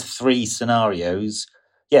 Say if there's 3 scenarios.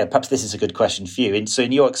 Yeah, perhaps this is a good question for you. So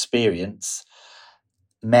in your experience,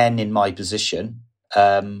 men in my position,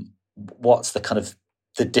 what's the kind of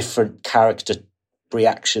the different character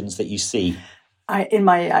reactions that you see? In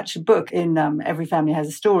my actual book, in Every Family Has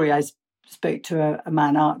a Story, I spoke to a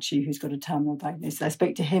man, Archie, who's got a terminal diagnosis. I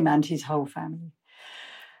spoke to him and his whole family.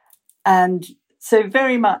 And so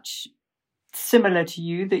very much similar to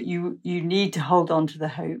you, that you need to hold on to the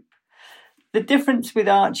hope. The difference with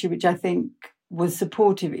Archie, which I think was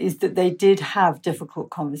supportive, is that they did have difficult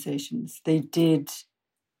conversations. They did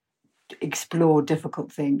explore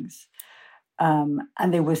difficult things. And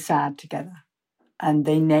they were sad together. And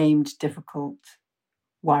they named difficult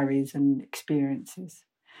worries and experiences.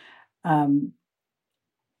 I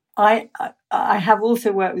have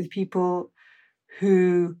also worked with people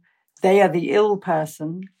who they are the ill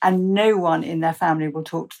person and no one in their family will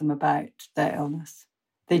talk to them about their illness.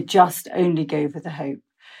 They just only go for the hope.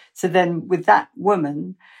 So then with that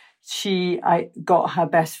woman, I got her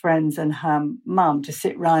best friends and her mum to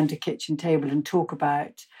sit round a kitchen table and talk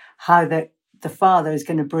about how the father is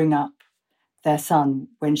going to bring up their son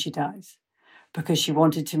when she dies, because she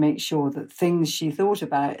wanted to make sure that things she thought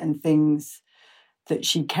about and things that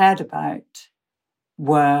she cared about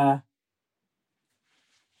were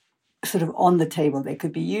sort of on the table. They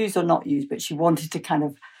could be used or not used, but she wanted to kind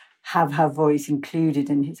of have her voice included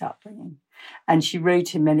in his upbringing. And she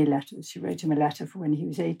wrote him many letters. She wrote him a letter for when he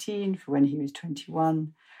was 18, for when he was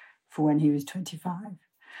 21, for when he was 25.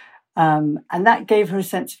 And that gave her a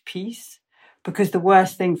sense of peace, because the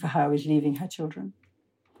worst thing for her was leaving her children.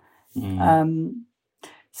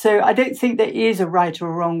 So I don't think there is a right or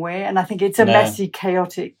a wrong way. And I think it's a messy,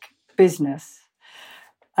 chaotic business.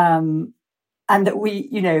 And that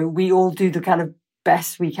we all do the kind of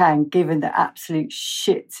best we can, given the absolute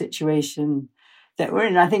shit situation that we're in.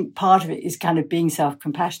 And I think part of it is kind of being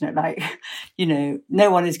self-compassionate. Like, no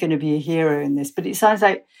one is going to be a hero in this. But it sounds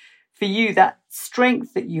like for you, that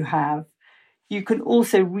strength that you have, you can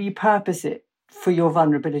also repurpose it for your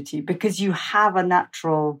vulnerability, because you have a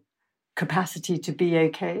natural capacity to be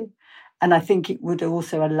okay. And I think it would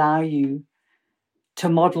also allow you to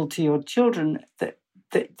model to your children that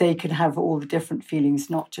they can have all the different feelings,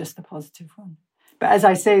 not just the positive one. But as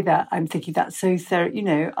I say that, I'm thinking that's so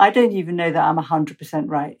I don't even know that I'm 100%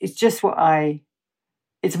 right. It's just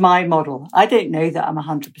it's my model. I don't know that I'm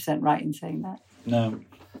 100% right in saying that. No.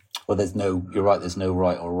 Well, you're right, there's no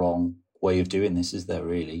right or wrong way of doing this, is there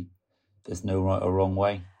really? There's no right or wrong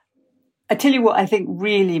way. I tell you what I think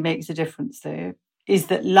really makes a difference, though, is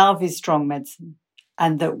that love is strong medicine.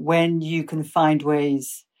 And that when you can find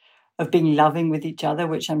ways of being loving with each other,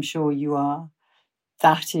 which I'm sure you are,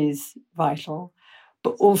 that is vital.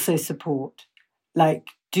 But also support. Like,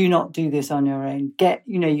 do not do this on your own.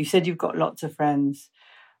 You said you've got lots of friends.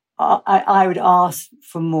 I would ask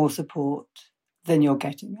for more support than you're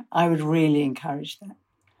getting. I would really encourage that.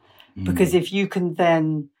 Because if you can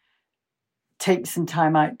then take some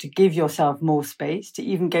time out to give yourself more space, to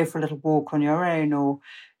even go for a little walk on your own, or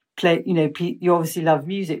play, you obviously love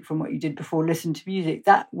music from what you did before, listen to music,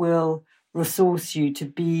 that will resource you to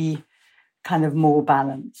be kind of more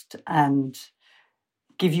balanced and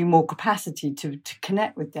give you more capacity to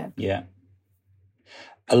connect with them. Yeah.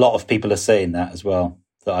 A lot of people are saying that as well,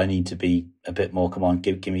 that I need to be a bit more, come on,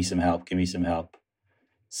 give me some help, give me some help.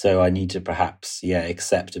 So I need to perhaps,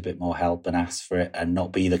 accept a bit more help and ask for it, and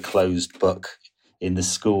not be the closed book in the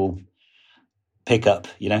school. pick up,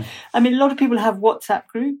 you know. I mean, a lot of people have WhatsApp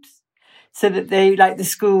groups so that they, like the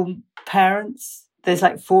school parents, there's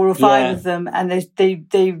like 4 or 5 of them, and they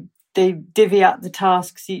divvy up the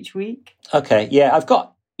tasks each week. Okay, yeah, I've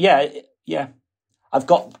got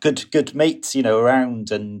good mates, you know,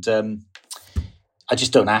 around, and I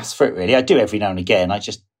just don't ask for it really. I do every now and again. I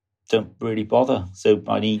just don't really bother, so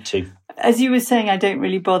I need to. As you were saying, I don't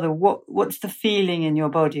really bother. What's the feeling in your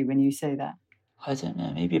body when you say that? I don't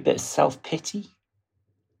know, maybe a bit of self-pity.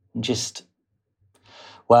 And just,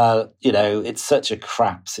 well, you know, it's such a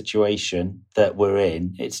crap situation that we're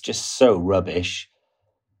in. It's just so rubbish.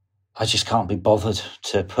 I just can't be bothered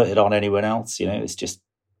to put it on anyone else, you know. It's just,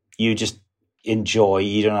 you just enjoy.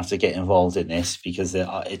 You don't have to get involved in this because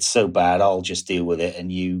it's so bad. I'll just deal with it,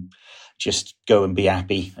 and you just go and be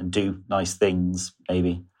happy and do nice things,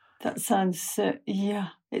 maybe. That sounds, yeah.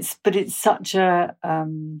 It's such a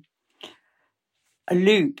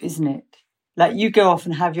loop, isn't it? Like, you go off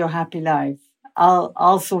and have your happy life.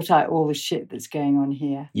 I'll sort out all the shit that's going on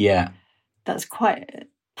here. Yeah, that's quite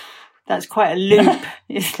a loop,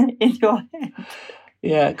 isn't it, in your head?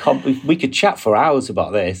 Yeah, we could chat for hours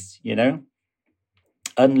about this. You know,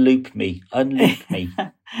 unloop me,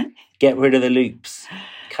 get rid of the loops.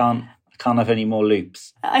 Can't have any more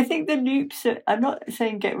loops. I think the loops I'm not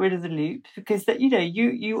saying get rid of the loops, because that, you know,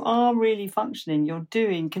 you are really functioning. You're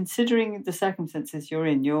doing, considering the circumstances you're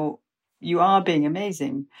in, you are being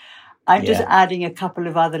amazing. I'm just adding a couple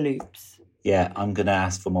of other loops. Yeah, I'm going to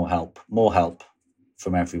ask for more help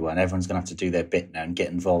from everyone. Everyone's going to have to do their bit now and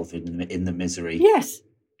get involved in the misery. Yes,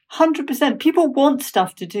 100%. People want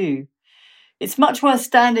stuff to do. It's much worse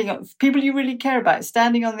people you really care about,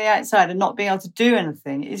 standing on the outside and not being able to do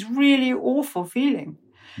anything is really awful feeling.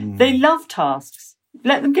 They love tasks.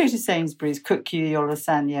 Let them go to Sainsbury's, cook you your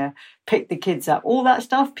lasagna, pick the kids up, all that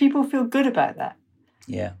stuff. People feel good about that.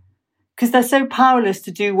 Yeah. Because they're so powerless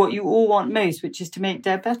to do what you all want most, which is to make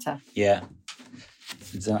Dad better. Yeah,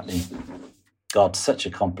 exactly. God, such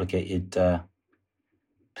a complicated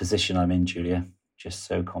position I'm in, Julia. Just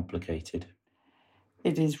so complicated.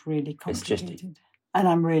 It is really complicated. And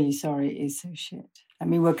I'm really sorry it is so shit. I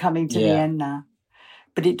mean, we're coming to the end now.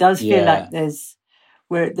 But it does feel like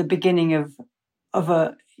we're at the beginning of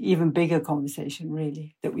a even bigger conversation,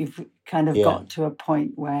 really, that we've kind of got to a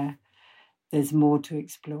point where there's more to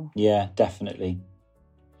explore. Yeah, definitely.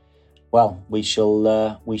 Well, we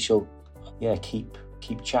shall keep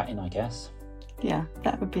chatting, I guess. Yeah,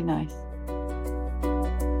 that would be nice.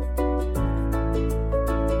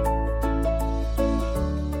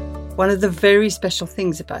 One of the very special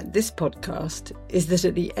things about this podcast is that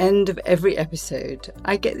at the end of every episode,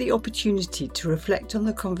 I get the opportunity to reflect on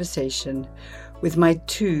the conversation with my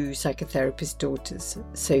 2 psychotherapist daughters,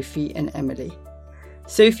 Sophie and Emily.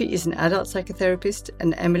 Sophie is an adult psychotherapist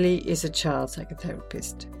and Emily is a child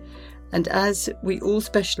psychotherapist. And as we all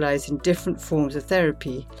specialise in different forms of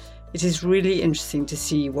therapy, it is really interesting to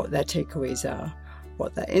see what their takeaways are,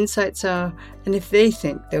 what their insights are, and if they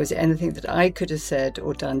think there was anything that I could have said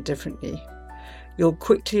or done differently. You'll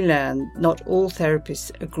quickly learn not all therapists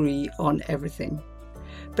agree on everything.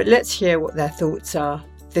 But let's hear what their thoughts are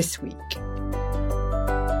this week.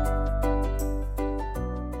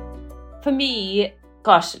 For me,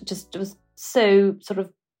 gosh, it was so sort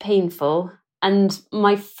of painful. And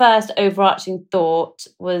my first overarching thought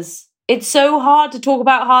was, it's so hard to talk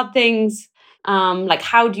about hard things. Like,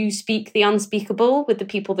 how do you speak the unspeakable with the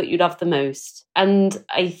people that you love the most? And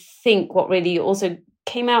I think what really also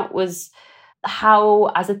came out was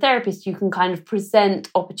how, as a therapist, you can kind of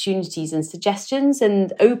present opportunities and suggestions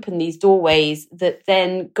and open these doorways that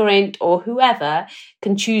then Geraint or whoever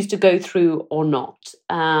can choose to go through or not.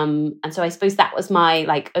 And so I suppose that was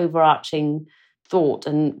my overarching thought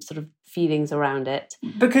and sort of feelings around it.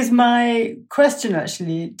 Because my question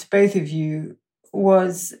actually to both of you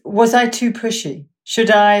was I too pushy?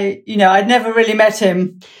 Should I, I'd never really met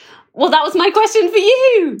him. Well, that was my question for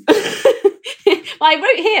you. I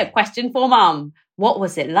wrote here, question for Mum. What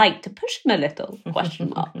was it like to push him a little? Question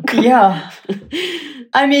mark. Yeah.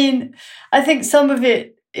 I mean, I think some of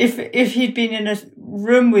it, if he'd been in a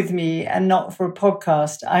room with me and not for a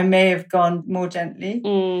podcast, I may have gone more gently.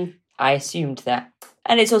 I assumed that.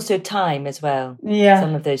 And it's also time as well. Yeah.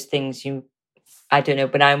 Some of those things I don't know,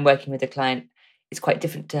 when I'm working with a client, it's quite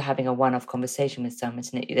different to having a one-off conversation with someone,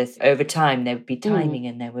 isn't it? Over time, there would be timing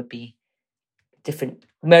and there would be different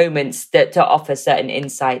moments to offer certain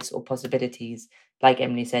insights or possibilities. Like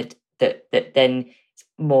Emily said, that then it's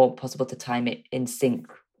more possible to time it in sync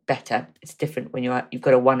better. It's different when you've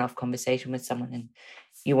got a one-off conversation with someone and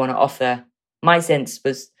you want to offer. My sense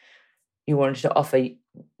was you wanted to offer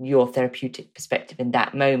your therapeutic perspective in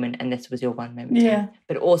that moment, and this was your one moment. Yeah.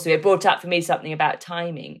 But also it brought up for me something about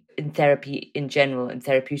timing in therapy in general and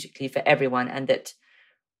therapeutically for everyone, and that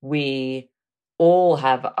we all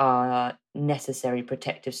have our necessary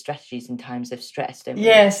protective strategies in times of stress, don't we?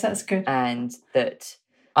 Yes, that's good. And that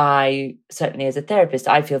I, certainly as a therapist,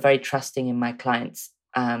 I feel very trusting in my clients'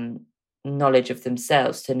 knowledge of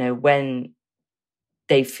themselves to know when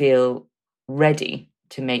they feel ready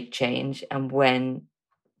to make change and when,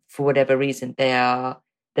 for whatever reason, they are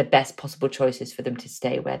the best possible choices for them to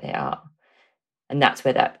stay where they are. And that's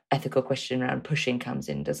where that ethical question around pushing comes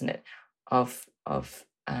in, doesn't it? Of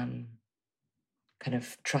kind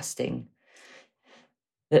of trusting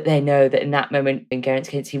that they know that in that moment, in Geraint's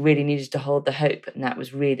case, he really needed to hold the hope, and that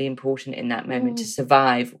was really important in that moment to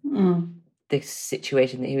survive the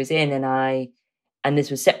situation that he was in. And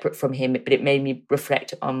this was separate from him, but it made me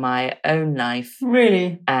reflect on my own life.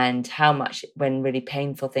 Really? And how much when really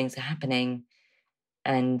painful things are happening,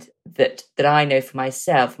 and that I know for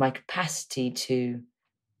myself, my capacity to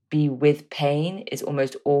be with pain is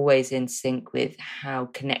almost always in sync with how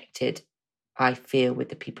connected I feel with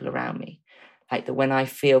the people around me. Like that when I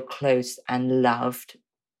feel close and loved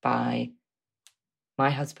by my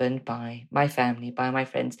husband, by my family, by my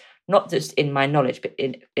friends, not just in my knowledge, but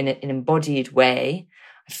in an embodied way,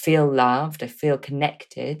 I feel loved, I feel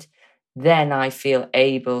connected, then I feel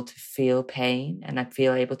able to feel pain, and I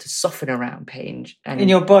feel able to soften around pain. And in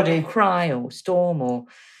your body. Cry or storm or,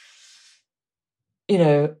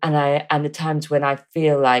 and the times when I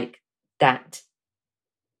feel like that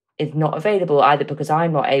is not available, either because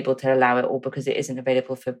I'm not able to allow it or because it isn't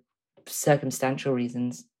available for circumstantial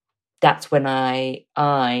reasons, that's when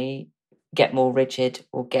I get more rigid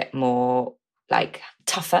or get more like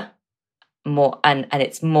tougher, more and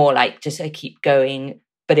it's more like just I keep going,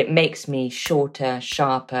 but it makes me shorter,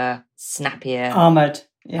 sharper, snappier, armored,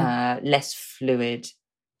 less fluid.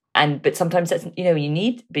 But sometimes that's, you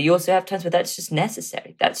need, but you also have times where that's just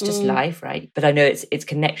necessary. That's just life, right? But I know it's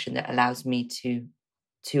connection that allows me to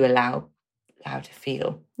allow to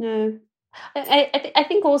feel. No. I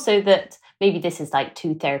think also that maybe this is like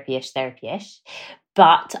too therapy-ish,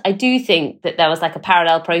 but I do think that there was like a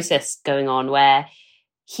parallel process going on where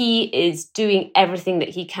he is doing everything that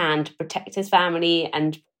he can to protect his family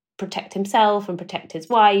and protect himself and protect his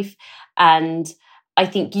wife. And I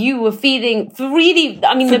think you were feeling for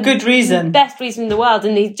good reason, the best reason in the world,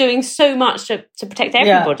 and he's doing so much to protect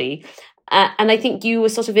everybody. And I think you were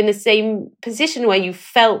sort of in the same position where you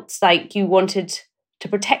felt like you wanted to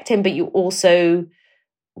protect him, but you also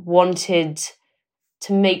wanted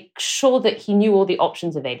to make sure that he knew all the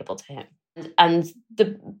options available to him and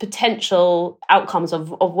the potential outcomes of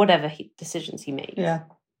whatever decisions he made. Yeah.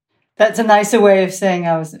 That's a nicer way of saying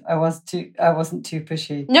I wasn't too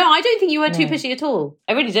pushy. No, I don't think you were too pushy at all.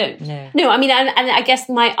 I really don't. No, I mean, and I guess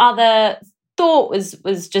my other thought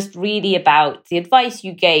was just really about the advice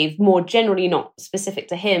you gave, more generally, not specific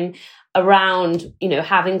to him, around,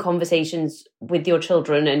 having conversations with your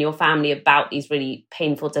children and your family about these really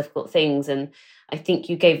painful, difficult things. And I think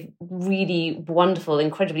you gave really wonderful,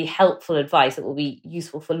 incredibly helpful advice that will be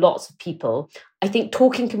useful for lots of people. I think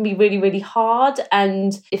talking can be really, really hard.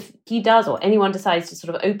 And if he does, or anyone decides to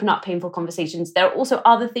sort of open up painful conversations, there are also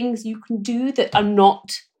other things you can do that are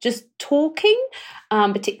not just talking,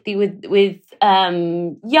 particularly with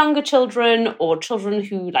younger children or children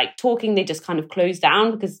who like talking, they just kind of close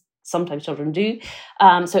down because sometimes children do.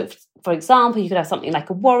 So, for example, you could have something like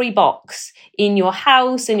a worry box in your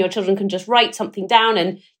house and your children can just write something down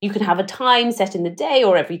and you can have a time set in the day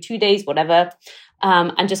or every 2 days, whatever,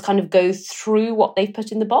 and just kind of go through what they've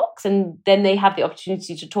put in the box, and then they have the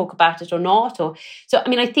opportunity to talk about it or not.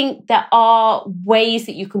 I think there are ways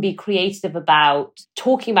that you can be creative about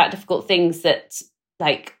talking about difficult things that,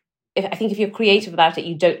 like, if you're creative about it,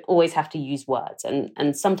 you don't always have to use words.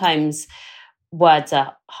 And sometimes words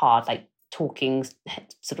are hard, like talking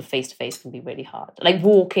sort of face to face can be really hard. Like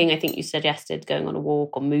walking, I think you suggested going on a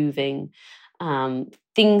walk or moving,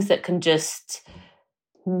 things that can just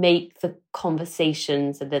make the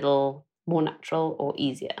conversations a little more natural or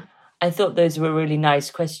easier. I thought those were really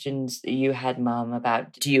nice questions that you had, Mum,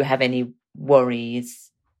 about do you have any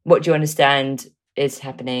worries? What do you understand is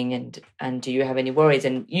happening, and do you have any worries?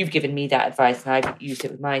 And you've given me that advice, and I've used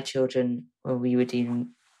it with my children when we were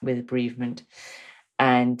dealing with bereavement.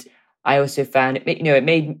 And I also found it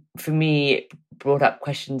made, for me, brought up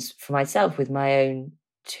questions for myself with my own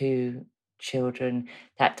two children,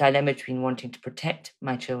 that dilemma between wanting to protect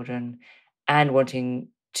my children and wanting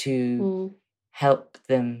to help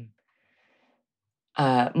them,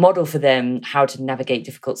 model for them how to navigate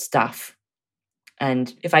difficult stuff.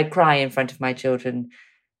 And if I cry in front of my children,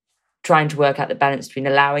 trying to work out the balance between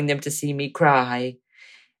allowing them to see me cry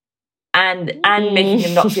and making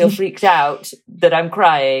them not feel freaked out that I'm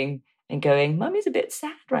crying, and going, Mummy's a bit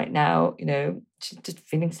sad right now, she's just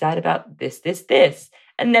feeling sad about this,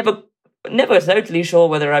 and never totally sure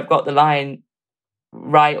whether I've got the line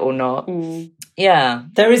right or not. Yeah.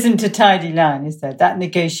 There isn't a tidy line, is there? That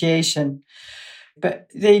negotiation. But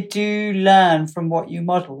they do learn from what you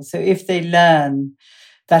model. So if they learn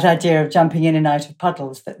that idea of jumping in and out of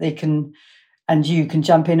puddles, that they can, and you can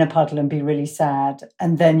jump in a puddle and be really sad,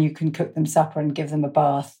 and then you can cook them supper and give them a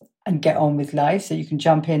bath and get on with life. So you can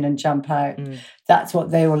jump in and jump out. That's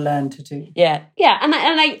what they will learn to do. Yeah. Yeah, and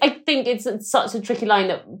I think it's such a tricky line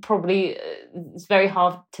that probably it's very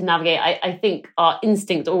hard to navigate. I think our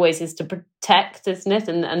instinct always is to protect, isn't it?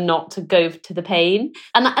 And not to go to the pain.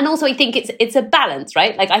 And also I think it's a balance,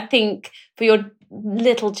 right? Like I think for your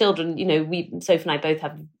little children, Sophie and I both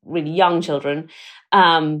have really young children,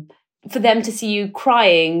 for them to see you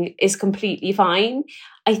crying is completely fine.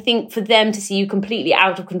 I think for them to see you completely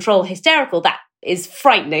out of control, hysterical, that is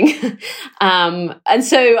frightening. And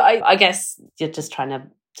so I guess you're just trying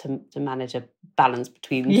to manage a balance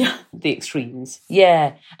between the extremes.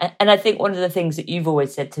 Yeah. And I think one of the things that you've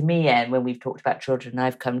always said to me, Anne, when we've talked about children,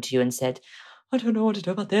 I've come to you and said, I don't know what to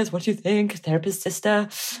do about this. What do you think? Therapist sister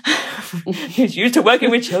who's used to working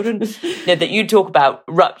with children. That you talk about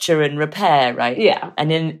rupture and repair, right? Yeah.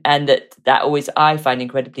 And that always I find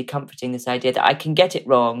incredibly comforting, this idea that I can get it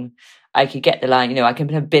wrong. I could get the line, I can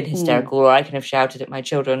have been hysterical, or I can have shouted at my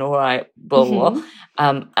children, or I blah blah,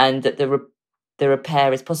 and that the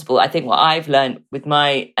repair is possible. I think what I've learned with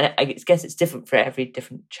and I guess it's different for every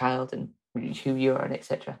different child and who you are and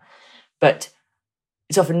etc. But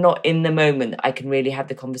it's often not in the moment that I can really have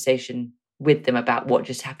the conversation with them about what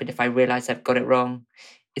just happened if I realise I've got it wrong.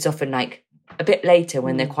 It's often like a bit later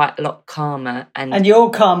when they're quite a lot calmer. And you're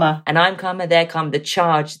calmer. And I'm calmer, they're calm. The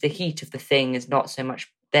charge, the heat of the thing is not so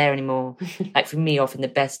much there anymore. Like for me, often the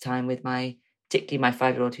best time with particularly my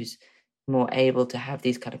 5-year-old who's more able to have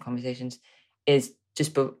these kind of conversations is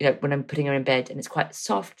just when I'm putting her in bed and it's quite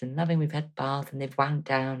soft and loving. We've had bath and they've wound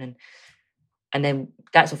down and then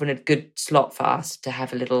that's often a good slot for us to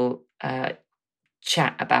have a little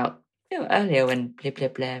chat about, earlier when blah, blah,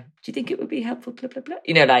 blah, do you think it would be helpful, blah, blah, blah,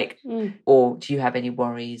 or do you have any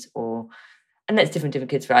worries? And that's different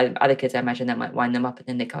kids. For other kids, I imagine that might wind them up and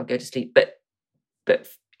then they can't go to sleep. But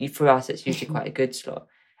for us, it's usually quite a good slot.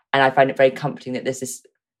 And I find it very comforting that there's this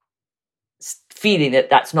feeling that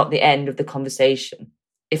that's not the end of the conversation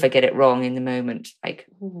if I get it wrong in the moment,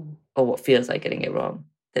 or what feels like getting it wrong.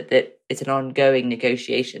 That it's an ongoing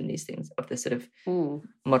negotiation, these things, of the sort of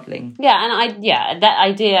modelling. Yeah, and that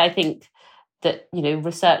idea, I think that,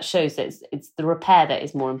 research shows that it's the repair that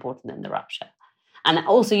is more important than the rupture. And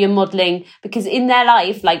also you're modelling, because in their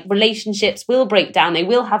life, like relationships will break down, they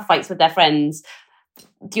will have fights with their friends.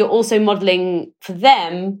 You're also modelling for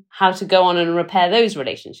them how to go on and repair those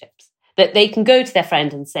relationships. That they can go to their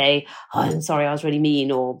friend and say, oh, I'm sorry, I was really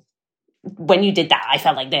mean, or when you did that, I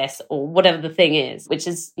felt like this, or whatever the thing is, which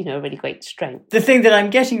is, a really great strength. The thing that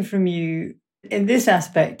I'm getting from you in this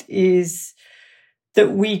aspect is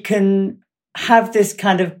that we can have this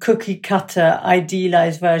kind of cookie cutter,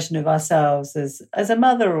 idealized version of ourselves as a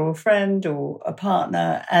mother or a friend or a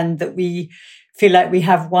partner, and that we feel like we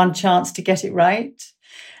have one chance to get it right.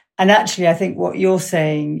 And actually, I think what you're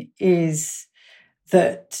saying is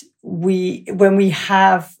that when we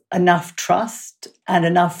have enough trust and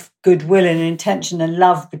enough goodwill and intention and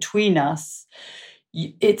love between us,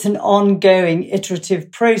 it's an ongoing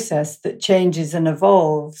iterative process that changes and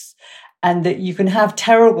evolves, and that you can have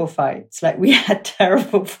terrible fights, like we had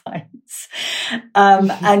terrible fights,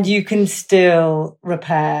 and you can still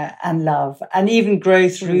repair and love and even grow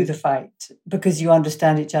through the fight because you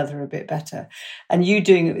understand each other a bit better. And you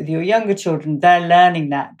doing it with your younger children, they're learning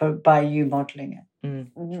that by you modelling it.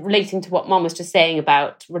 Relating to what Mum was just saying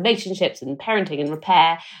about relationships and parenting and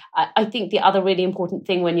repair, I think the other really important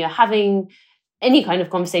thing when you're having any kind of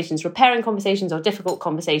conversations, repairing conversations or difficult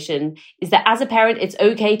conversation, is that as a parent, it's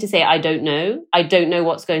okay to say, I don't know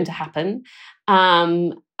what's going to happen.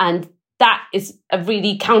 And that is a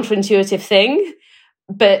really counterintuitive thing,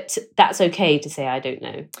 but that's okay to say, I don't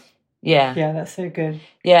know. Yeah. Yeah, that's so good.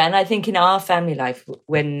 Yeah, and I think in our family life,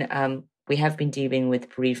 when we have been dealing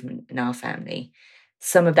with bereavement in our family,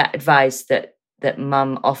 some of that advice that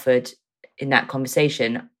Mum offered in that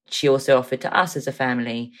conversation, she also offered to us as a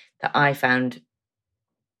family, that I found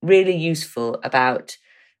really useful about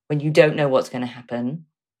when you don't know what's going to happen.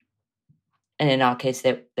 And in our case,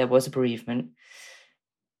 there was a bereavement,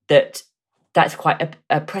 that that's quite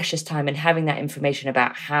a precious time, and having that information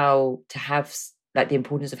about how to have, like, the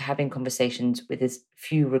importance of having conversations with as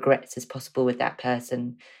few regrets as possible with that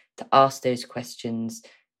person, to ask those questions,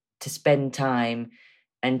 to spend time,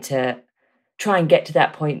 and to try and get to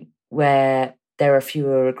that point where there are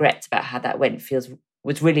fewer regrets about how that went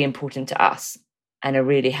was really important to us and a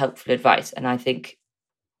really helpful advice. And I think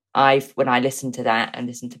when I listened to that and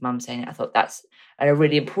listened to Mum saying it, I thought that's a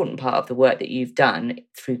really important part of the work that you've done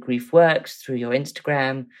through Grief Works, through your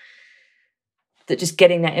Instagram, that just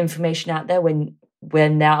getting that information out there when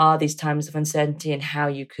there are these times of uncertainty, and how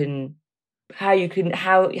you can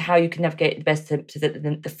navigate the best so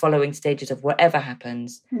that the following stages of whatever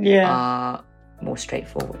happens are more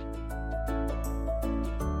straightforward.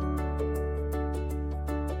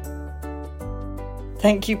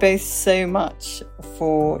 Thank you both so much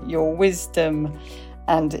for your wisdom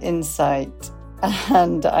and insight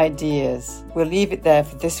and ideas. We'll leave it there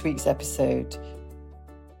for this week's episode.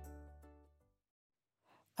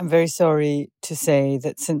 I'm very sorry to say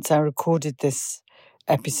that since I recorded this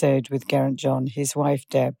episode with Geraint John, his wife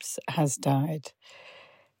Debs has died.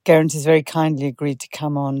 Geraint has very kindly agreed to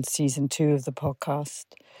come on season 2 of the podcast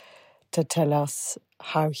to tell us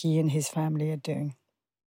how he and his family are doing.